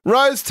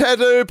 Rose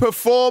Tattoo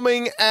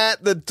performing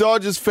at the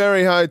Dodgers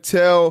Ferry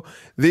Hotel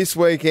this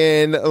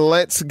weekend.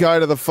 Let's go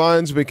to the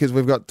phones because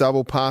we've got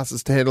double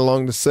passes to head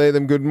along to see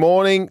them. Good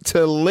morning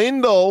to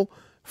Lyndall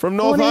from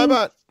North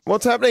Hobart.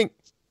 What's happening?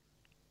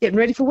 Getting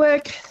ready for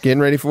work.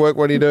 Getting ready for work.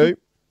 What do you do?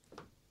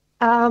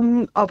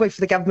 I work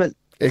for the government.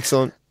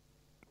 Excellent.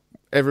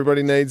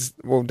 Everybody needs,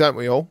 well, don't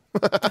we all?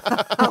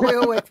 We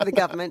all work for the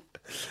government.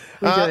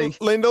 We do.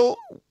 Lyndall,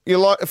 you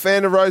like a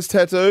fan of Rose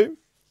Tattoo?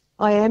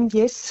 I am,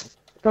 yes,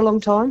 for a long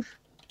time.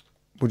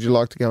 Would you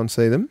like to go and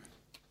see them?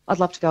 I'd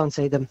love to go and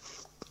see them.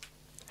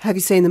 Have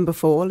you seen them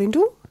before,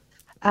 Lyndall?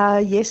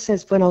 Yes,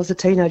 as when I was a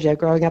teenager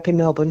growing up in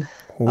Melbourne.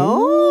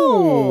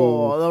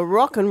 Oh, the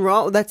rock and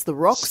roll. That's the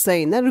rock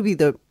scene. That would be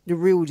the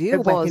real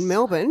deal back in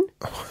Melbourne.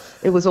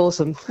 It was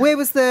awesome. Where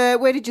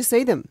did you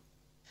see them?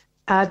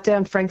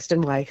 Down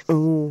Frankston Way.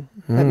 Oh,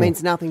 that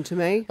means nothing to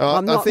me.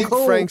 I'm not I think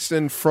cool.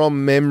 Frankston,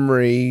 from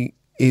memory,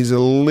 is a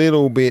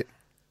little bit,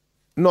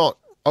 I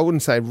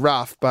wouldn't say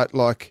rough, but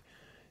like,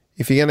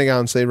 if you're going to go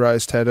and see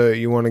Rose Tattoo,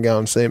 you want to go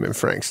and see him in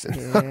Frankston.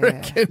 Yeah. I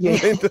reckon,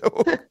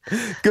 Lyndall.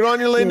 Good on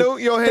you, Lyndall.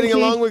 You're heading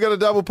along. We've got a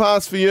double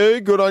pass for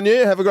you. Good on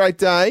you. Have a great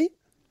day.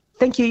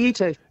 Thank you, you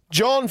too.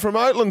 John from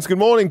Oatlands. Good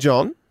morning,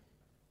 John.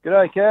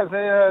 G'day, Cavs.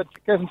 Hey,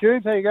 Cavs and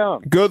Tubes, how you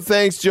going? Good,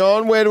 thanks,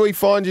 John. Where do we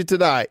find you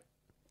today?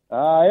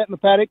 Out in the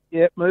paddock,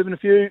 moving a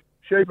few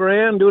sheep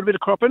around, doing a bit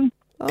of cropping.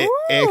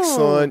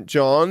 Excellent,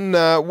 John.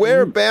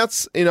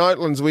 Whereabouts in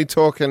Oatlands are we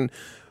talking,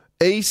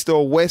 east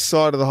or west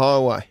side of the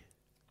highway?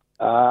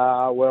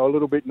 Well, a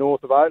little bit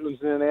north of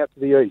Oatlands and then out to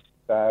the east.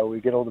 We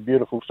get all the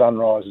beautiful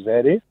sunrises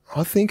out here.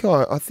 I think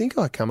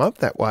I come up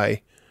that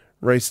way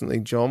recently,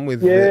 John.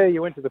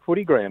 You went to the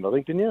footy ground, I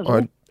think, didn't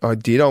you? I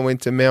did. I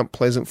went to Mount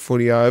Pleasant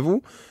Footy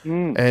Oval,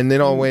 and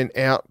then I went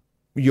out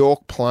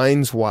York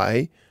Plains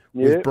way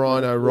with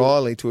Brian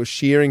O'Reilly to a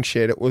shearing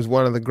shed. It was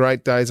one of the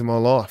great days of my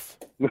life.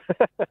 You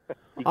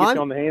get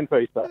on the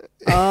handpiece, though.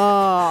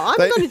 I'm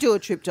going to do a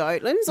trip to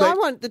Oatlands. I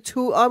want the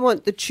tour. I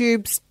want the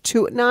Tubes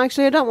tour. No,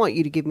 actually, I don't want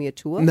you to give me a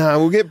tour. No,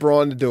 we'll get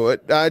Brian to do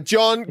it.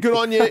 John, good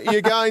on you.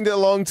 You're going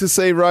along to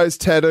see Rose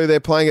Tattoo. They're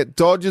playing at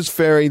Dodgers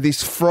Ferry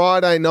this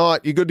Friday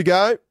night. You good to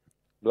go?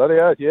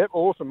 Bloody oath, yep.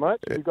 Awesome, mate.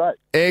 It'll be great.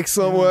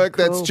 Excellent work.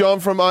 Cool. That's John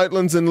from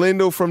Oatlands and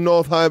Lyndall from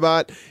North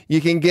Hobart. You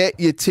can get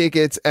your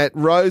tickets at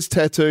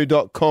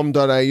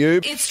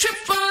rosetattoo.com.au. It's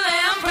Triple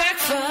M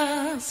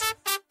breakfast.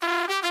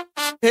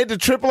 Head to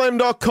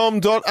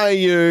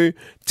triplem.com.au.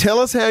 Tell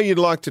us how you'd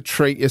like to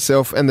treat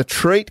yourself, and the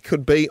treat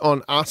could be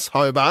on us,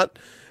 Hobart.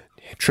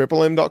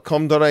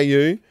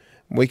 triplem.com.au.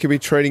 We could be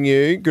treating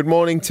you. Good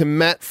morning to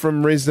Matt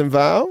from Risdon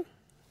Vale.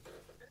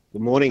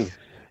 Good morning.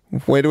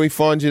 Where do we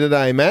find you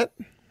today, Matt?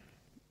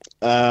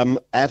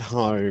 At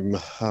home.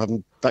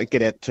 Don't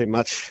get out too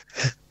much.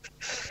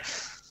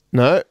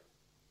 No.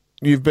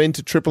 You've been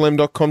to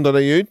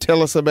triplem.com.au.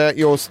 Tell us about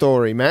your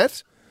story,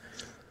 Matt.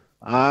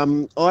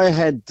 I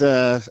had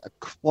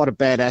quite a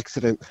bad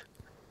accident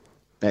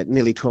about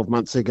nearly 12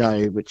 months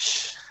ago,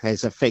 which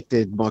has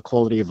affected my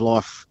quality of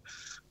life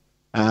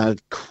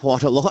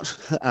quite a lot.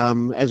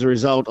 As a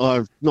result,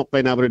 I've not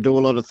been able to do a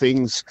lot of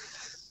things,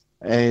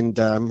 and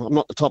I'm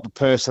not the type of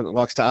person that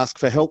likes to ask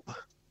for help,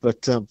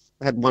 but I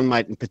had one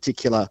mate in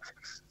particular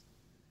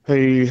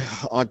who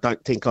I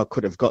don't think I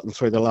could have gotten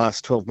through the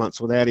last 12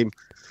 months without him.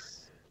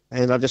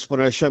 And I just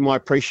want to show my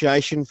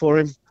appreciation for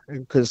him,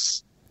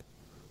 because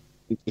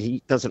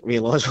he doesn't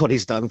realise what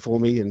he's done for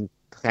me and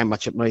how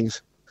much it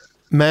means.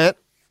 Matt,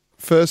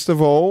 first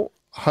of all,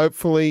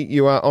 hopefully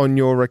you are on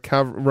your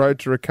road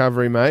to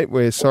recovery, mate.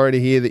 We're sorry to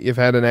hear that you've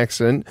had an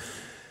accident.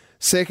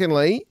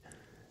 Secondly,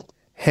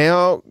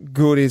 How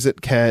good is it,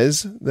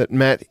 Kaz, that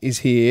Matt is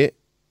here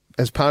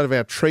as part of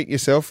our Treat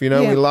Yourself? You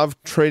know, we love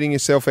treating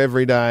yourself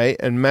every day,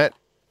 and Matt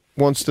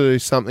wants to do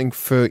something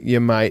for your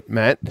mate,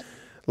 Matt.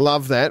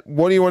 Love that.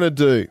 What do you want to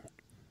do?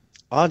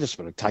 I just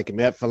want to take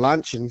him out for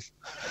lunch and,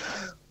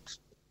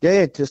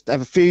 just have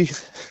a few,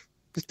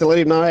 just to let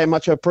him know how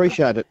much I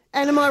appreciate it.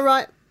 And am I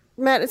right,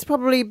 Matt? It's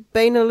probably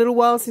been a little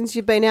while since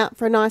you've been out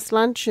for a nice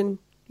lunch and,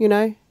 you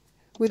know,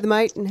 with the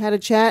mate and had a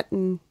chat.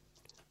 And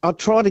I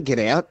try to get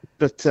out,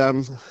 but,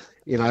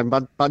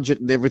 budget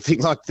and everything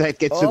like that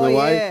gets in the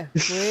way.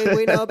 Yeah,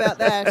 we know about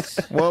that.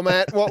 Well,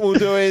 Matt, what we'll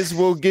do is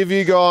we'll give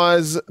you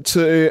guys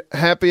to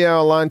happy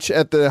hour lunch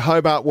at the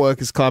Hobart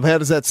Workers Club. How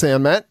does that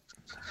sound, Matt?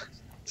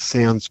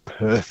 Sounds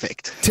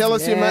perfect. Tell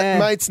us your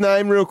mate's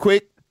name real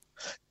quick.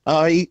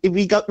 We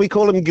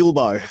call him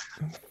Gilbo.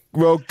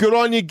 Well, good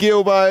on you,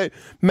 Gilbo.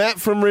 Matt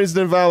from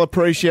Risdon Vale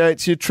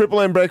appreciates you.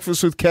 Triple M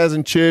Breakfast with Kaz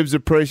and Tubes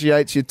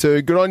appreciates you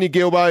too. Good on you,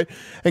 Gilbo.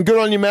 And good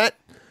on you, Matt.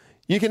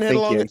 You can head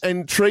along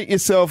and treat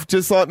yourself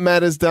just like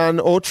Matt has done,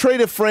 or treat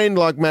a friend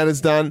like Matt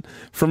has done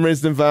from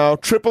Risdon Vale.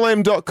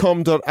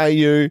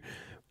 triplem.com.au.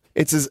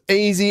 It's as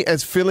easy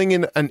as filling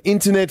in an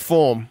internet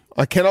form.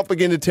 I cannot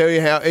begin to tell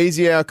you how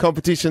easy our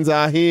competitions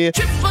are here.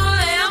 Triple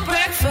M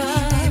breakfast.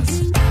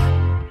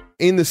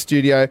 In the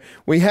studio,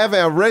 we have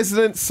our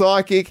resident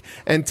psychic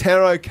and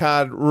tarot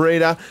card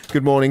reader.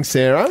 Good morning,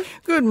 Sarah.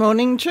 Good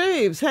morning,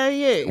 Tubes. How are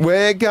you?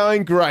 We're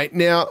going great.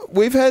 Now,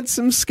 we've had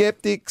some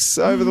skeptics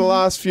over the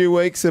last few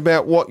weeks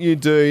about what you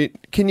do.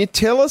 Can you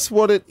tell us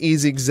what it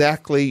is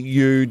exactly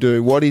you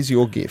do? What is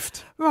your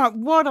gift? Right,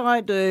 what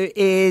I do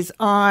is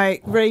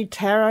I read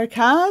tarot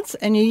cards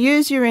and you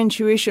use your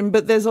intuition,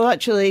 but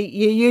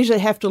you usually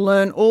have to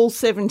learn all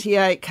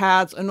 78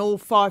 cards and all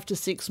 5 to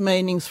 6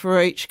 meanings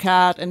for each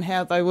card and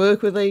how they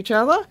work with each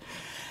other.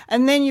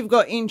 And then you've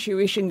got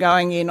intuition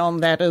going in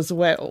on that as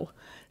well.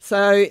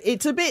 So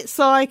it's a bit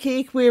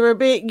psychic, we're a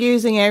bit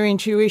using our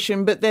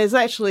intuition, but there's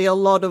actually a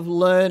lot of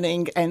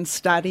learning and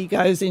study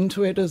goes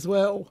into it as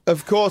well.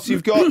 Of course,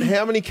 you've got,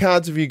 how many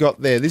cards have you got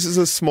there? This is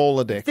a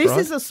smaller deck, This right?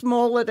 is a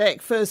smaller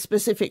deck for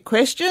specific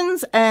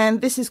questions,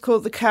 and this is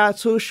called the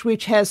Cartouche,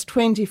 which has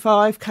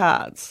 25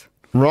 cards.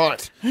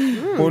 Right.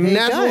 Well,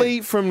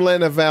 Natalie from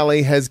Lenna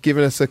Valley has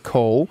given us a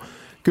call.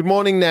 Good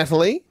morning,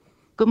 Natalie.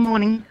 Good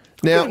morning.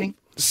 Now, Good morning.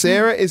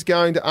 Sarah is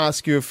going to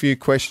ask you a few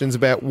questions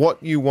about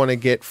what you want to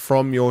get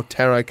from your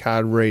tarot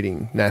card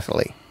reading,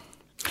 Natalie.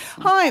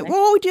 Hi,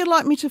 what would you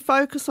like me to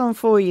focus on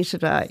for you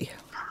today?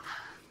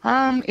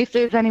 If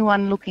there's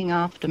anyone looking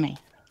after me.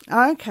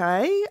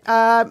 Okay,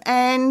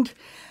 and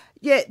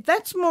yeah,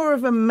 that's more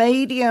of a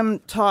medium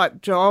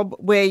type job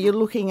where you're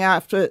looking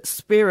after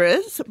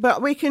spirits,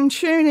 but we can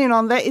tune in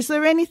on that. Is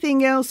there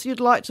anything else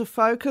you'd like to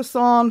focus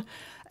on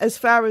as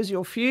far as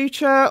your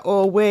future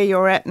or where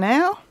you're at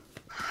now?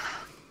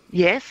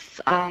 Yes.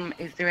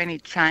 Is there any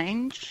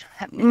change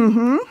happening?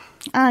 Mm-hmm.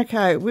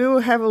 Okay, we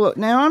will have a look.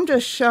 Now, I'm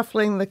just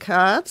shuffling the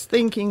cards,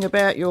 thinking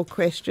about your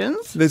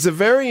questions. There's a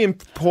very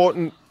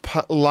important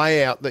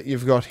layout that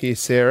you've got here,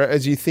 Sarah,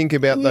 as you think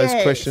about those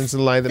questions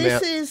and lay them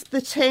out. This is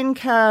the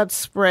 10-card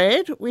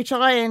spread, which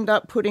I end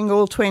up putting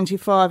all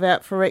 25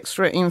 out for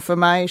extra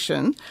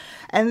information.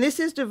 And this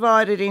is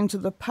divided into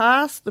the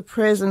past, the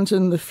present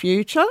and the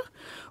future.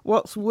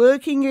 What's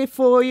working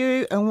for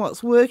you and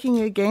what's working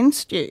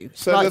against you.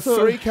 So the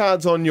three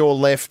cards on your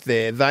left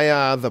there, they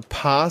are the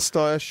past,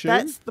 I assume?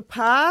 That's the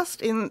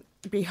past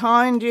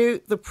behind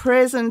you, the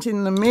present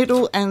in the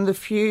middle and the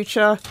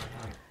future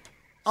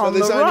on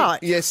the right.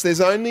 Yes, there's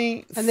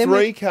only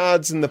 3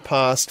 cards in the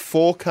past,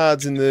 4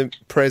 cards in the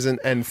present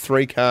and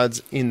 3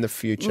 cards in the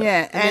future.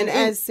 Yeah, and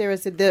as Sarah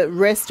said, the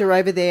rest are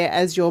over there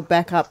as your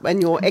backup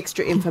and your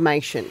extra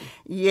information.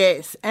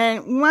 Yes,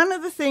 and one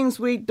of the things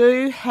we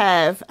do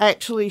have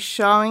actually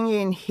showing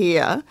in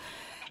here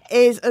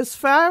is, as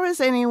far as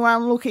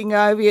anyone looking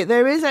over you,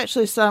 there is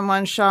actually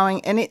someone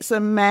showing, and it's a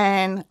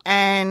man,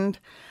 and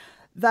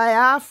they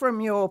are from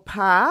your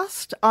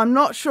past. I'm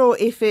not sure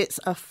if it's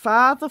a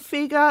father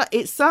figure,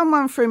 it's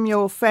someone from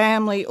your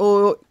family,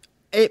 or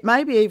it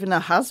may be even a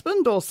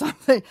husband or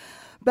something,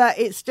 but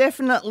it's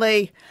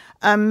definitely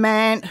a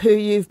man who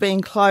you've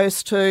been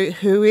close to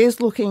who is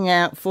looking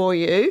out for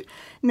you.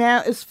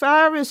 Now, as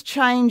far as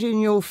change in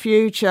your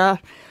future,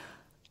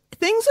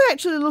 things are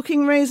actually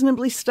looking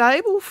reasonably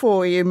stable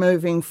for you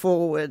moving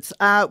forwards.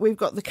 We've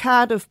got the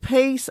card of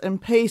peace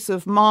and peace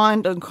of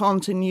mind and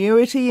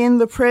continuity in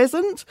the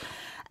present.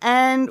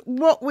 And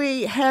what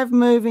we have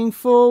moving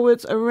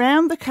forwards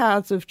around the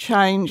cards of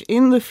change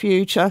in the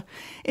future,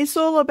 it's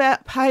all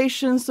about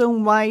patience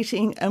and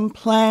waiting and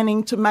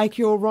planning to make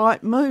your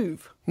right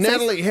move.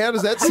 Natalie, how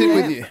does that sit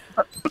with you?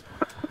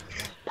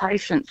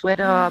 Patience, where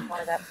do I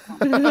buy that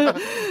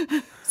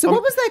from? So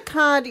what was that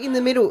card in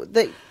the middle?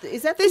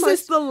 Is that This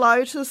is the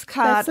Lotus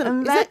card. is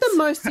that the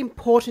most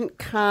important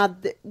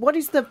card? What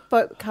is the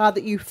card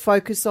that you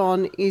focus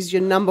on is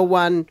your number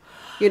one,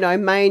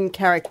 main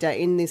character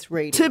in this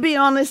reading? To be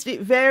honest,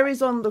 it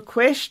varies on the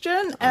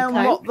question and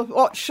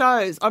what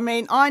shows. I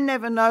mean, I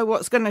never know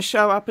what's going to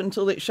show up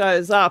until it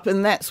shows up,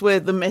 and that's where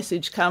the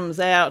message comes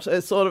out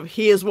as sort of,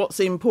 here's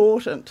what's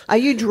important. Are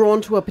you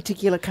drawn to a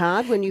particular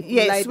card when you laid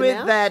them out? Yes,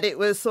 with that it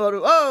was sort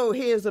of,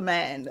 here's a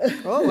man.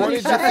 Oh, what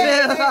did you think?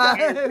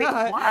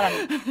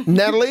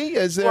 Natalie,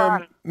 is there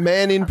a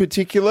man in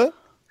particular?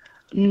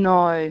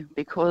 No,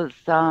 because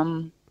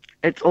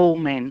it's all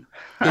men.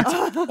 It's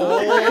all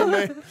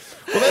men.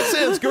 Well, that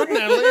sounds good,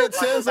 Natalie. It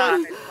sounds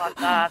like... It's my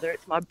father,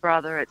 it's my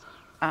brother, it's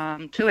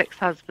 2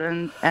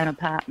 ex-husbands and a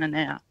partner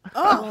now.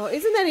 Oh,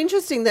 isn't that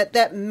interesting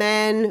that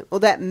man or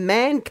that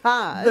man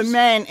card? The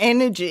man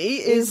energy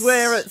is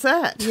where it's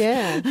at.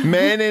 Yeah.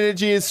 Man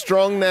energy is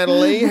strong,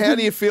 Natalie. How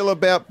do you feel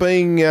about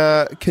being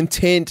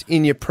content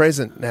in your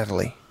present,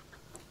 Natalie?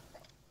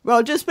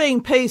 Well, just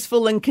being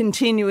peaceful and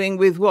continuing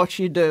with what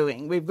you're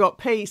doing. We've got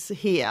peace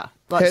here.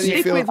 Like, How do you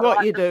stick feel? with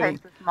what you're doing.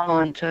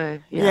 Mine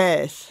too. Yeah.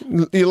 Yes.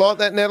 You like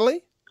that,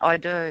 Natalie? I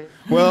do.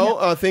 Well,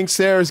 I think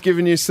Sarah's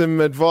given you some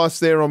advice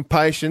there on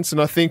patience, and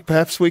I think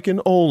perhaps we can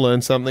all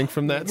learn something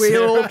from that, We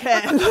Sarah. all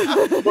can.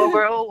 Well,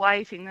 we're all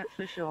waiting, that's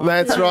for sure.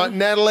 That's right.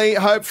 Natalie,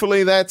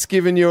 hopefully that's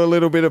given you a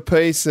little bit of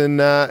peace and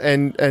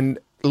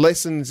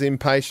lessons in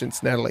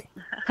patience, Natalie.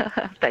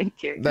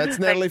 Thank you. That's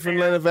Natalie from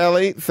Leonard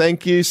Valley.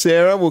 Thank you,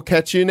 Sarah. We'll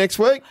catch you next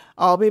week.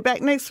 I'll be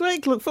back next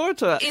week. Look forward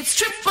to it. It's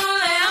Triple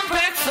M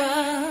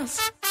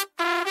breakfast.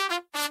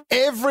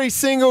 Every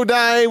single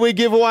day we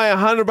give away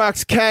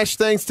 $100 cash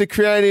thanks to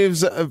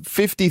Creative's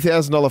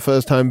 $50,000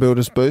 first home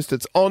builders boost.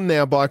 It's on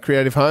now by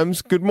Creative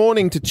Homes. Good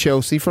morning to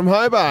Chelsea from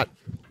Hobart.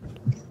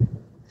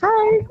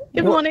 Hi,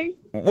 good morning.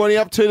 What are you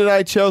up to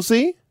today,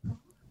 Chelsea?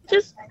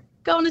 Just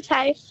going to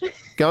TAFE,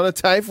 Going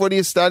to TAFE. What are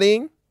you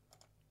studying?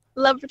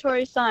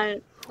 laboratory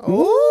science.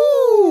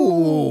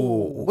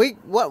 Ooh.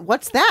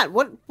 What's that?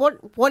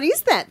 What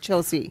is that,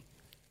 Chelsea?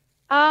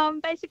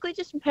 Basically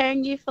just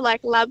preparing you for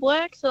like lab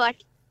work, so like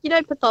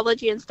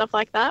pathology and stuff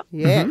like that.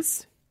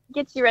 Yes.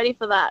 Gets you ready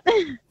for that.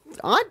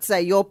 I'd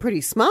say you're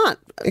pretty smart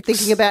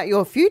thinking about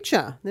your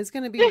future. There's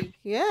going to be,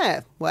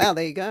 wow,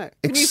 there you go.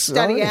 Can you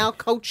study Exciting. our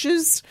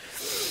cultures?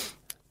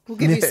 We'll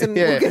give you some.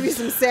 Yeah. We'll give you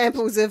some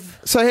samples of.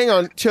 So hang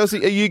on,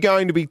 Chelsea, are you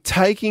going to be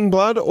taking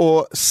blood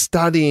or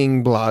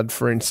studying blood,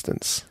 for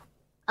instance?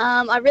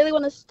 I really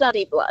want to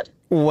study blood.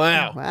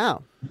 Wow.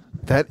 Wow.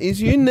 That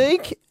is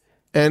unique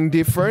and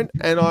different,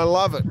 and I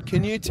love it.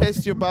 Can you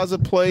test your buzzer,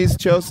 please,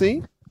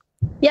 Chelsea?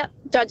 Yep.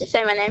 Do I just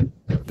say my name?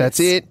 That's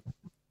it.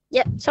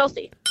 Yep.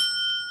 Chelsea.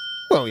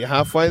 Well, you're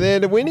halfway there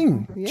to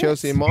winning,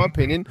 Chelsea, in my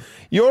opinion.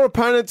 Your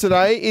opponent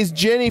today is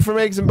Jenny from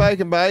Eggs and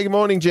Bacon Bay. Good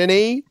morning,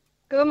 Jenny.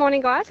 Good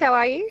morning, guys. How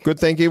are you? Good,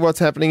 thank you. What's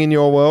happening in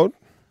your world?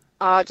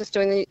 Just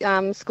doing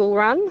the school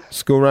run.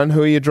 School run.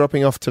 Who are you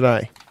dropping off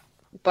today?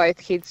 Both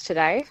kids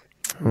today.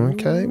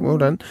 Okay, well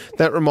done.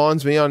 That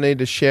reminds me, I need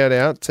to shout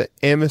out to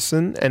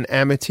Emerson and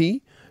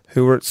Amity,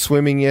 who were at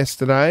swimming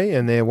yesterday,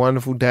 and their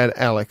wonderful dad,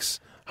 Alex.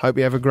 Hope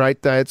you have a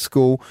great day at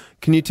school.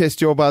 Can you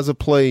test your buzzer,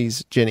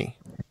 please, Jenny?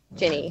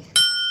 Jenny.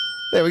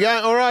 There we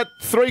go. All right,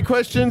 3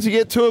 questions. You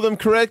get 2 of them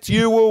correct.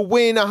 You will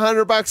win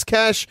 $100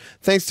 cash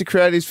thanks to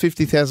Creative's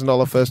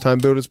 $50,000 first home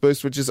builders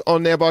boost, which is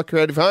on now by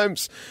Creative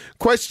Homes.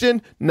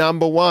 Question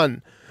number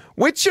 1.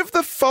 Which of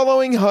the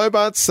following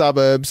Hobart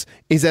suburbs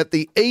is at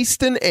the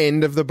eastern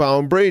end of the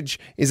Bowen Bridge?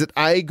 Is it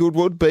A,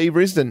 Goodwood, B,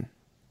 Risdon?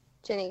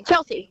 Jenny.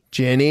 Chelsea.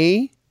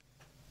 Jenny?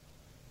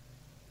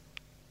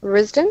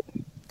 Risdon.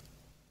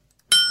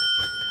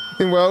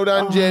 Well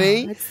done,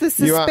 Jenny. It's the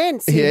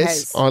suspense he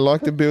yes, has. I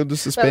like to build the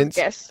suspense.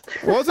 Guess.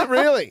 Was it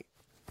really?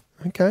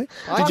 Okay.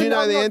 Did you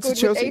know the I'm not answer, good with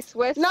Chelsea? East,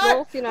 west, No.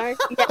 north, Yeah.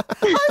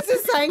 I was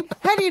just saying,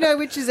 how do you know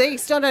which is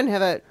east? I don't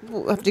have a.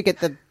 We'll have to get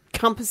the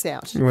compass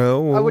out.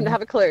 Well, I wouldn't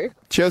have a clue.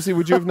 Chelsea,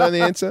 would you have known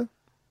the answer?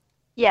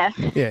 Yeah.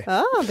 Yeah.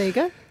 Oh, there you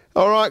go.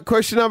 All right,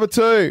 question number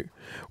 2.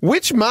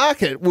 Which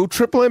market will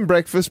Triple M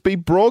Breakfast be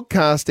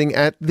broadcasting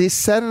at this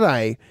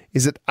Saturday?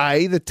 Is it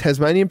A, the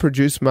Tasmanian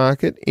Produce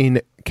Market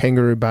in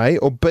Kangaroo Bay,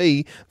 or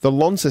B, the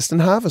Launceston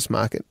Harvest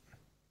Market?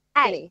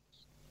 A.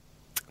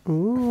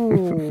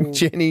 Ooh.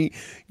 Jenny,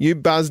 you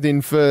buzzed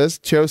in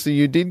first. Chelsea,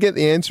 you did get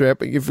the answer out,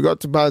 but you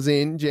forgot to buzz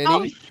in,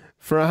 Jenny,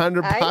 for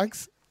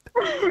 $100.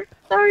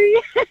 Sorry.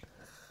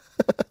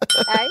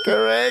 A.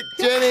 Correct,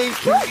 Jenny.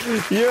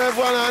 You have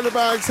won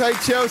 $100. Hey,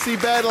 Chelsea,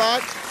 bad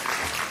luck.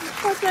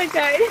 That's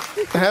okay.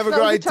 Have a That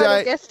was great total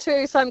day. guess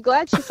too, so I'm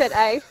glad she said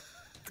A.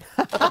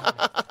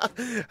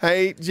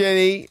 Hey,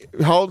 Jenny,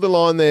 hold the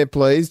line there,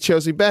 please.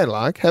 Chelsea, bad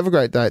luck. Have a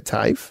great day at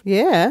TAFE.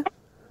 Yeah.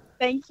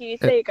 Thank you.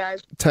 See you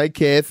guys. Take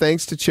care.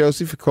 Thanks to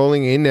Chelsea for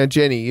calling in. Now,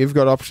 Jenny, you've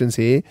got options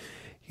here.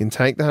 You can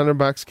take the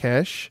 $100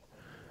 cash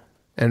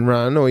and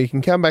run, or you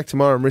can come back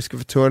tomorrow and risk it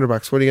for $200.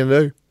 What are you going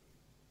to do?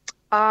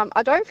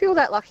 I don't feel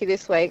that lucky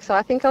this week, so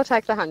I think I'll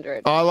take the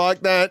 100. I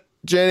like that.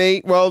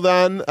 Jenny, well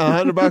done.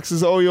 $100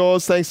 is all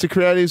yours thanks to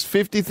Creative's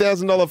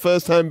 $50,000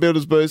 first home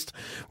builders boost,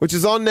 which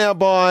is on now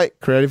by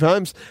Creative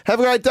Homes. Have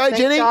a great day, Thanks,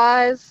 Jenny.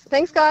 guys.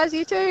 Thanks, guys.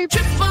 You too.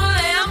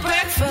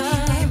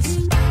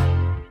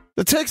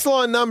 The text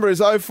line number is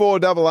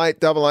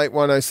 0488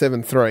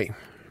 881073.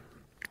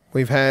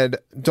 We've had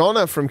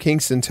Donna from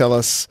Kingston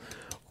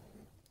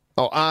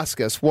ask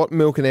us what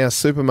milk in our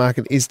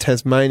supermarket is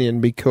Tasmanian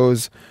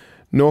because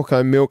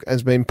Norco milk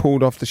has been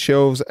pulled off the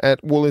shelves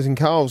at Woolies and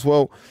Coles.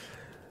 Well,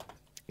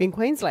 in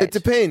Queensland. It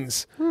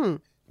depends. Do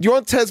you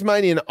want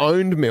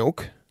Tasmanian-owned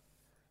milk?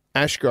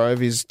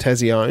 Ashgrove is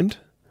Tassie-owned.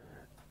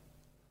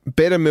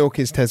 Better Milk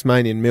is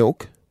Tasmanian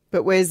milk.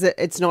 But where's it?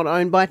 It's not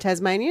owned by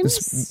Tasmanians?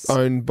 It's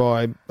owned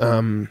by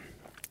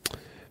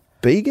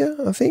Bega,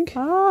 I think.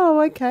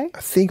 Oh, okay.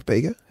 I think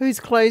Bega. Who's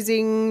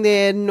closing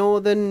their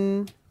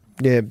northern...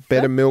 Yeah,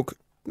 Better Milk.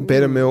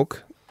 Better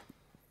Milk.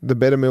 The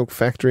Better Milk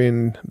factory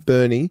in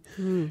Burnie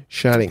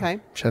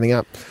shutting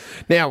up.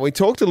 Now, we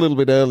talked a little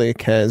bit earlier,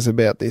 Kaz,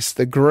 about this.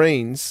 The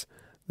Greens,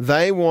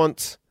 they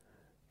want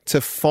to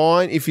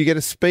fine, if you get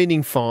a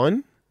speeding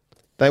fine,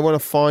 they want to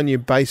fine you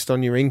based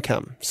on your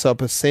income, so a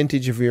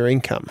percentage of your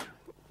income.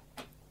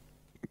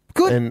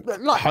 Good. And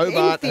like,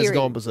 Hobart in has theory.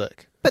 gone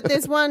berserk. But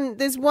there's one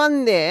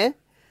there.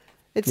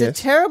 It's a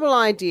Yes. terrible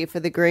idea for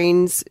the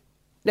Greens.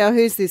 Now,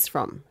 who's this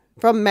from?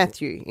 From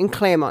Matthew in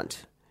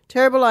Claremont.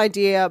 Terrible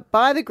idea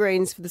by the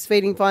Greens for the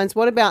speeding fines.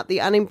 What about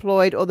the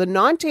unemployed or the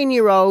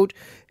 19-year-old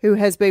who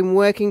has been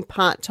working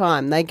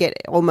part-time? They get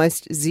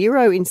almost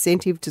zero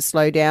incentive to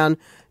slow down,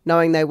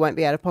 knowing they won't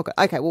be out of pocket.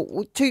 Okay,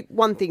 well,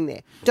 one thing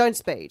there. Don't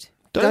speed.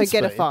 Don't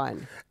get a speed.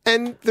 fine.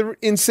 And the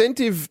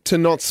incentive to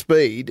not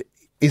speed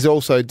is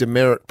also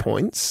demerit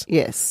points.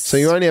 Yes. So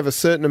you only have a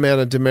certain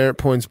amount of demerit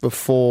points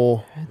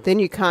before... Then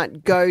you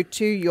can't go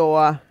to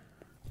your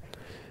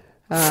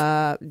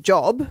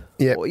job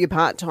or your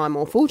part-time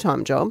or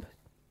full-time job.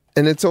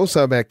 And it's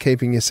also about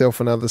keeping yourself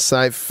and others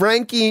safe.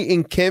 Frankie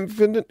in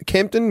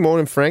Kempton,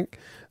 morning Frank,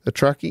 the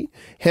truckie.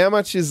 How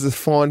much is the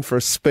fine for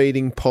a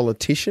speeding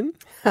politician?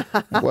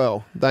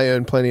 Well, they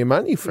earn plenty of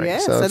money, Frank. Yeah,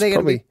 so so it's they're going to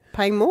probably... be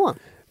paying more.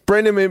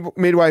 Brendan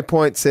Midway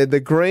Point said, the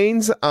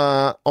Greens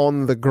are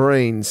on the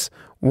Greens.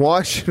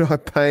 Why should I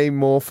pay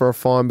more for a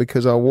fine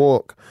because I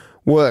work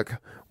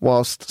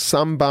whilst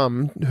some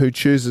bum who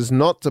chooses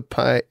not to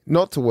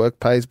work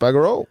pays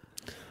bugger all?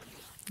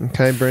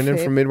 Okay, Brendan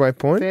from Midway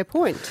Point. Fair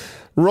point.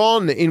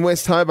 Ron in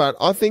West Hobart,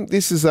 I think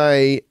this is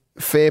a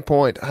fair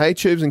point. Hey,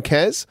 Tubes and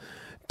Kaz,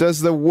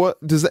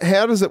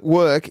 how does it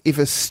work if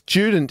a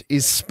student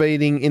is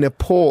speeding in a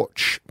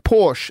Porsche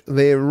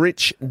their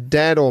rich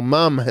dad or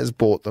mum has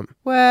bought them?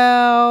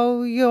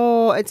 Well,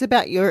 it's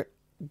about your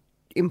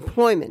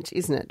employment,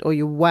 isn't it? Or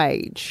your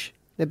wage.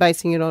 They're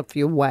basing it off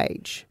your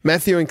wage.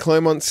 Matthew in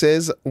Claremont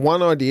says,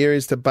 one idea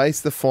is to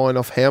base the fine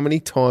off how many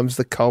times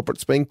the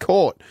culprit's been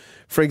caught.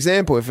 For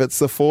example, if it's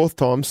the fourth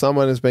time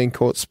someone has been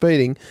caught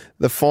speeding,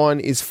 the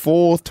fine is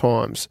 4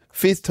 times,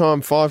 fifth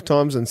time 5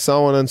 times, and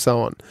so on and so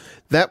on.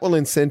 That will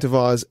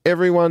incentivise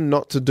everyone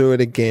not to do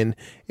it again,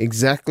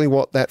 exactly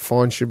what that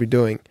fine should be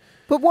doing.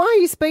 But why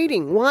are you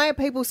speeding? Why are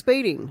people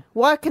speeding?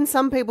 Why can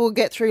some people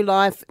get through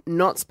life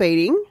not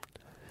speeding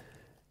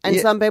and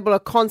some people are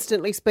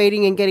constantly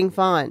speeding and getting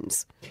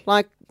fines?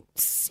 Like,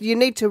 you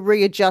need to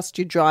readjust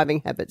your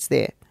driving habits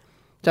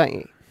don't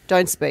you?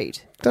 Don't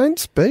speed. Don't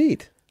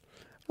speed.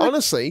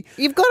 Honestly,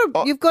 you've got a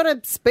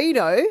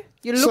Speedo.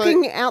 You're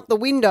looking out the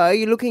window.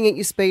 You're looking at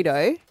your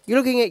Speedo. You're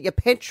looking at your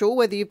petrol.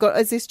 Whether you've got,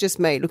 is this just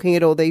me looking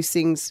at all these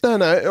things?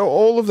 No.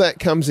 All of that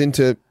comes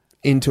into it.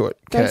 Don't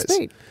Kaz.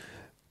 speed.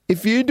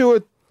 If you do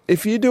a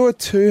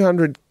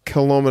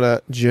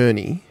 200-kilometre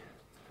journey,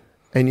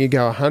 and you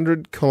go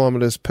 100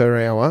 kilometres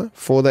per hour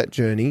for that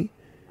journey,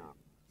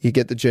 you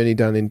get the journey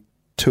done in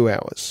 2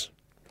 hours.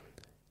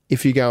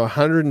 If you go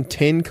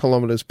 110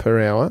 kilometres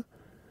per hour,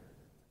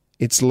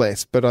 it's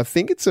less, but I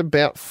think it's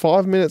about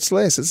 5 minutes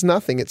less. It's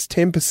nothing. It's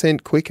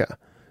 10% quicker.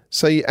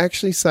 So you're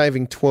actually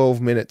saving 12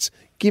 minutes.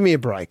 Give me a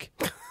break.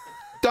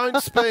 Don't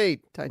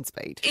speed. Don't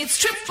speed. It's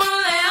Triple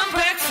M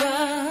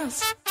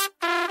breakfast.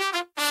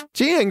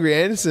 G. Angry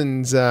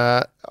Anderson's,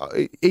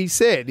 he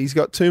said he's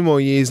got 2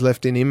 more years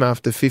left in him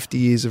after 50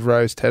 years of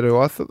rose tattoo.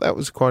 I thought that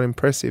was quite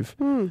impressive,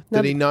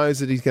 that he knows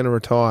that he's going to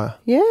retire.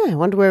 Yeah, I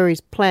wonder where he's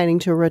planning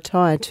to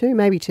retire to.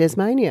 Maybe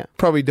Tasmania.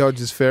 Probably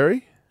Dodgers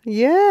Ferry.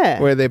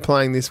 Yeah. Where they're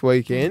playing this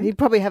weekend. He's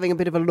probably having a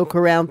bit of a look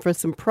around for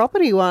some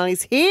property while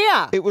he's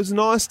here. It was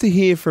nice to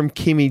hear from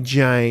Kimmy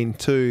Jane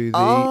too,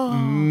 the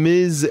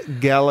Ms.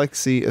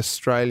 Galaxy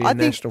Australia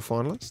national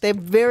finalist. They're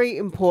very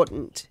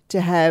important to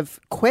have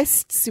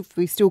quests, if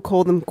we still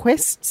call them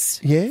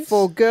quests,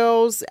 for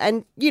girls.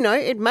 And,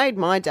 it made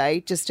my day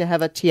just to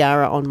have a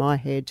tiara on my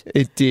head.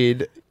 It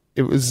did.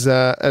 It was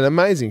an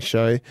amazing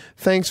show.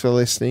 Thanks for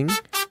listening.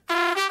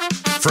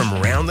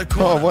 From round the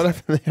corner. Oh, what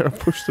happened there? I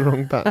pushed the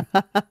wrong button.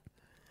 I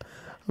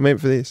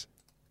meant for this.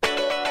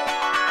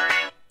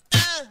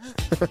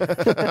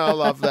 I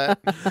love that.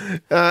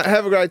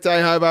 Have a great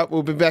day, Hobart.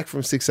 We'll be back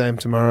from 6 a.m.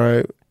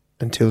 tomorrow.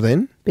 Until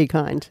then. Be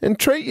kind. And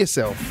treat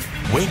yourself.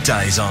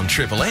 Weekdays on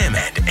Triple M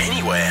and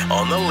anywhere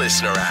on the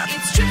Listener app.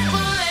 It's Triple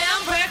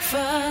M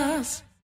breakfast.